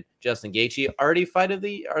Chandler and Justin Gaethje already fight of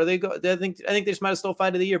the. I think they just might have still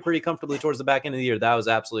fight of the year pretty comfortably towards the back end of the year. That was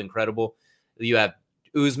absolutely incredible. You have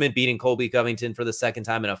Usman beating Colby Covington for the second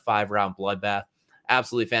time in a 5-round bloodbath.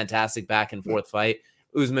 Absolutely fantastic back and forth fight.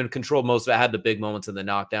 Usman controlled most of it, had the big moments in the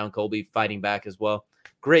knockdown. Colby fighting back as well.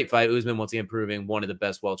 Great fight. Usman once again proving one of the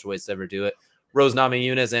best welterweights to ever do it. Rose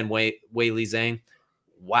Namajunas and Weili Zhang.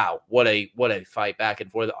 Wow, what a fight back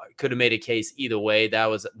and forth. Could have made a case either way. That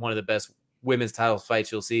was one of the best women's title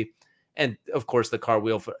fights you'll see. And of course, the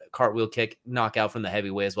cartwheel kick knockout from the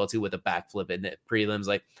heavyweight as well too, with a backflip in the prelims.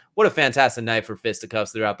 Like, what a fantastic night for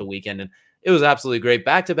fisticuffs throughout the weekend, and it was absolutely great.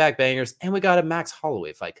 Back-to-back bangers, and we got a Max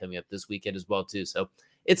Holloway fight coming up this weekend as well too. So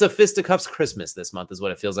it's a fisticuffs Christmas this month, is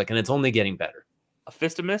what it feels like, and it's only getting better. A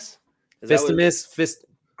fistimus?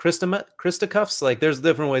 Christicuffs. Like, there's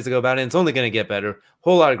different ways to go about it, and it's only going to get better.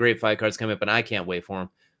 Whole lot of great fight cards coming up, and I can't wait for them.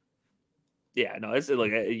 Yeah, no, it's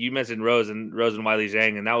like you mentioned Rose and Weili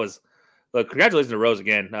Zhang, and that was. Look, congratulations to Rose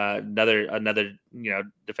again. Another,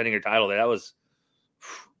 defending her title there. That was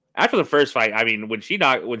after the first fight. I mean, when she took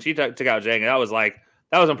out Zhang,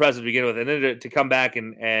 that was impressive to begin with, and then to come back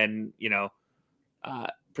and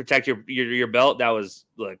protect your belt. That was,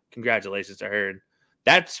 look, congratulations to her. And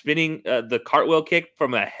that spinning the cartwheel kick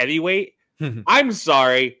from a heavyweight. I'm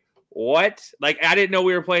sorry, what? Like, I didn't know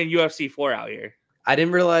we were playing UFC 4 out here. I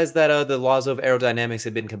didn't realize that the laws of aerodynamics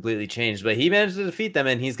had been completely changed, but he managed to defeat them,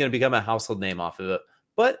 and he's going to become a household name off of it.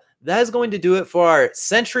 But that is going to do it for our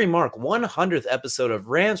century mark 100th episode of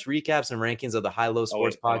Rants, Recaps, and Rankings of the High Low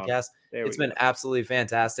Sports Podcast. It's been absolutely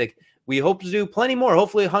fantastic. We hope to do plenty more,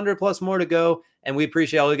 hopefully 100 plus more to go, and we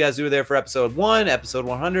appreciate all you guys who are there for episode 1, episode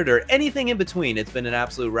 100, or anything in between. It's been an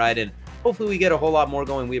absolute ride, and hopefully we get a whole lot more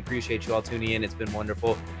going. We appreciate you all tuning in. It's been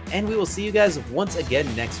wonderful. And we will see you guys once again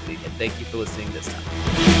next week. And thank you for listening this time.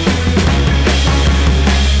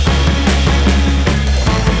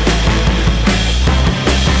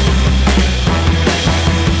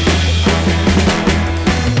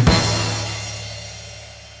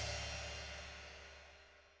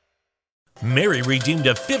 Mary redeemed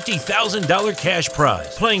a $50,000 cash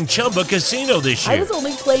prize playing Chumba Casino this year. I was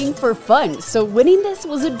only playing for fun, so winning this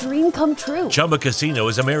was a dream come true. Chumba Casino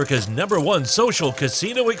is America's #1 social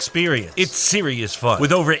casino experience. It's serious fun.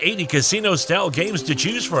 With over 80 casino-style games to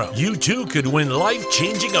choose from, you too could win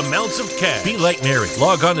life-changing amounts of cash. Be like Mary.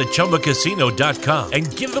 Log on to ChumbaCasino.com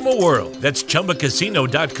and give them a whirl. That's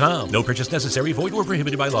ChumbaCasino.com. No purchase necessary. Void where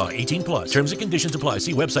prohibited by law. 18 plus. Terms and conditions apply.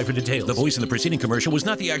 See website for details. The voice in the preceding commercial was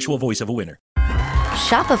not the actual voice of a winner.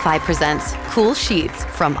 Shopify presents cool sheets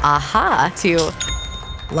from AHA to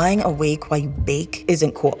lying awake while you bake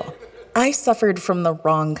isn't cool. I suffered from the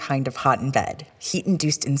wrong kind of hot in bed,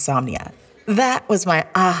 heat-induced insomnia. That was my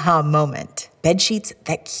aha moment. Bed sheets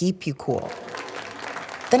that keep you cool.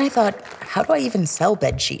 Then I thought, how do I even sell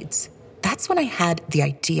bed sheets? That's when I had the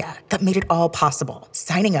idea that made it all possible,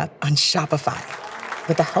 signing up on Shopify.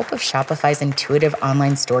 With the help of Shopify's intuitive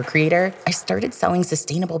online store creator, I started selling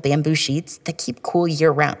sustainable bamboo sheets that keep cool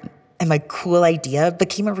year-round. And my cool idea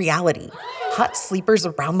became a reality. Hot sleepers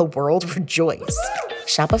around the world rejoice.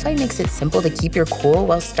 Shopify makes it simple to keep your cool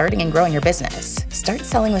while starting and growing your business. Start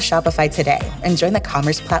selling with Shopify today and join the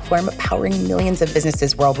commerce platform powering millions of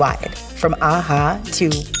businesses worldwide. From AHA to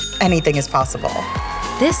anything is possible.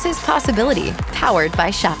 This is Possibility, powered by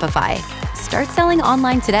Shopify. Start selling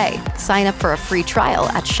online today. Sign up for a free trial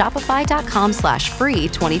at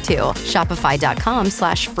shopify.com/free22.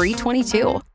 Shopify.com/free22.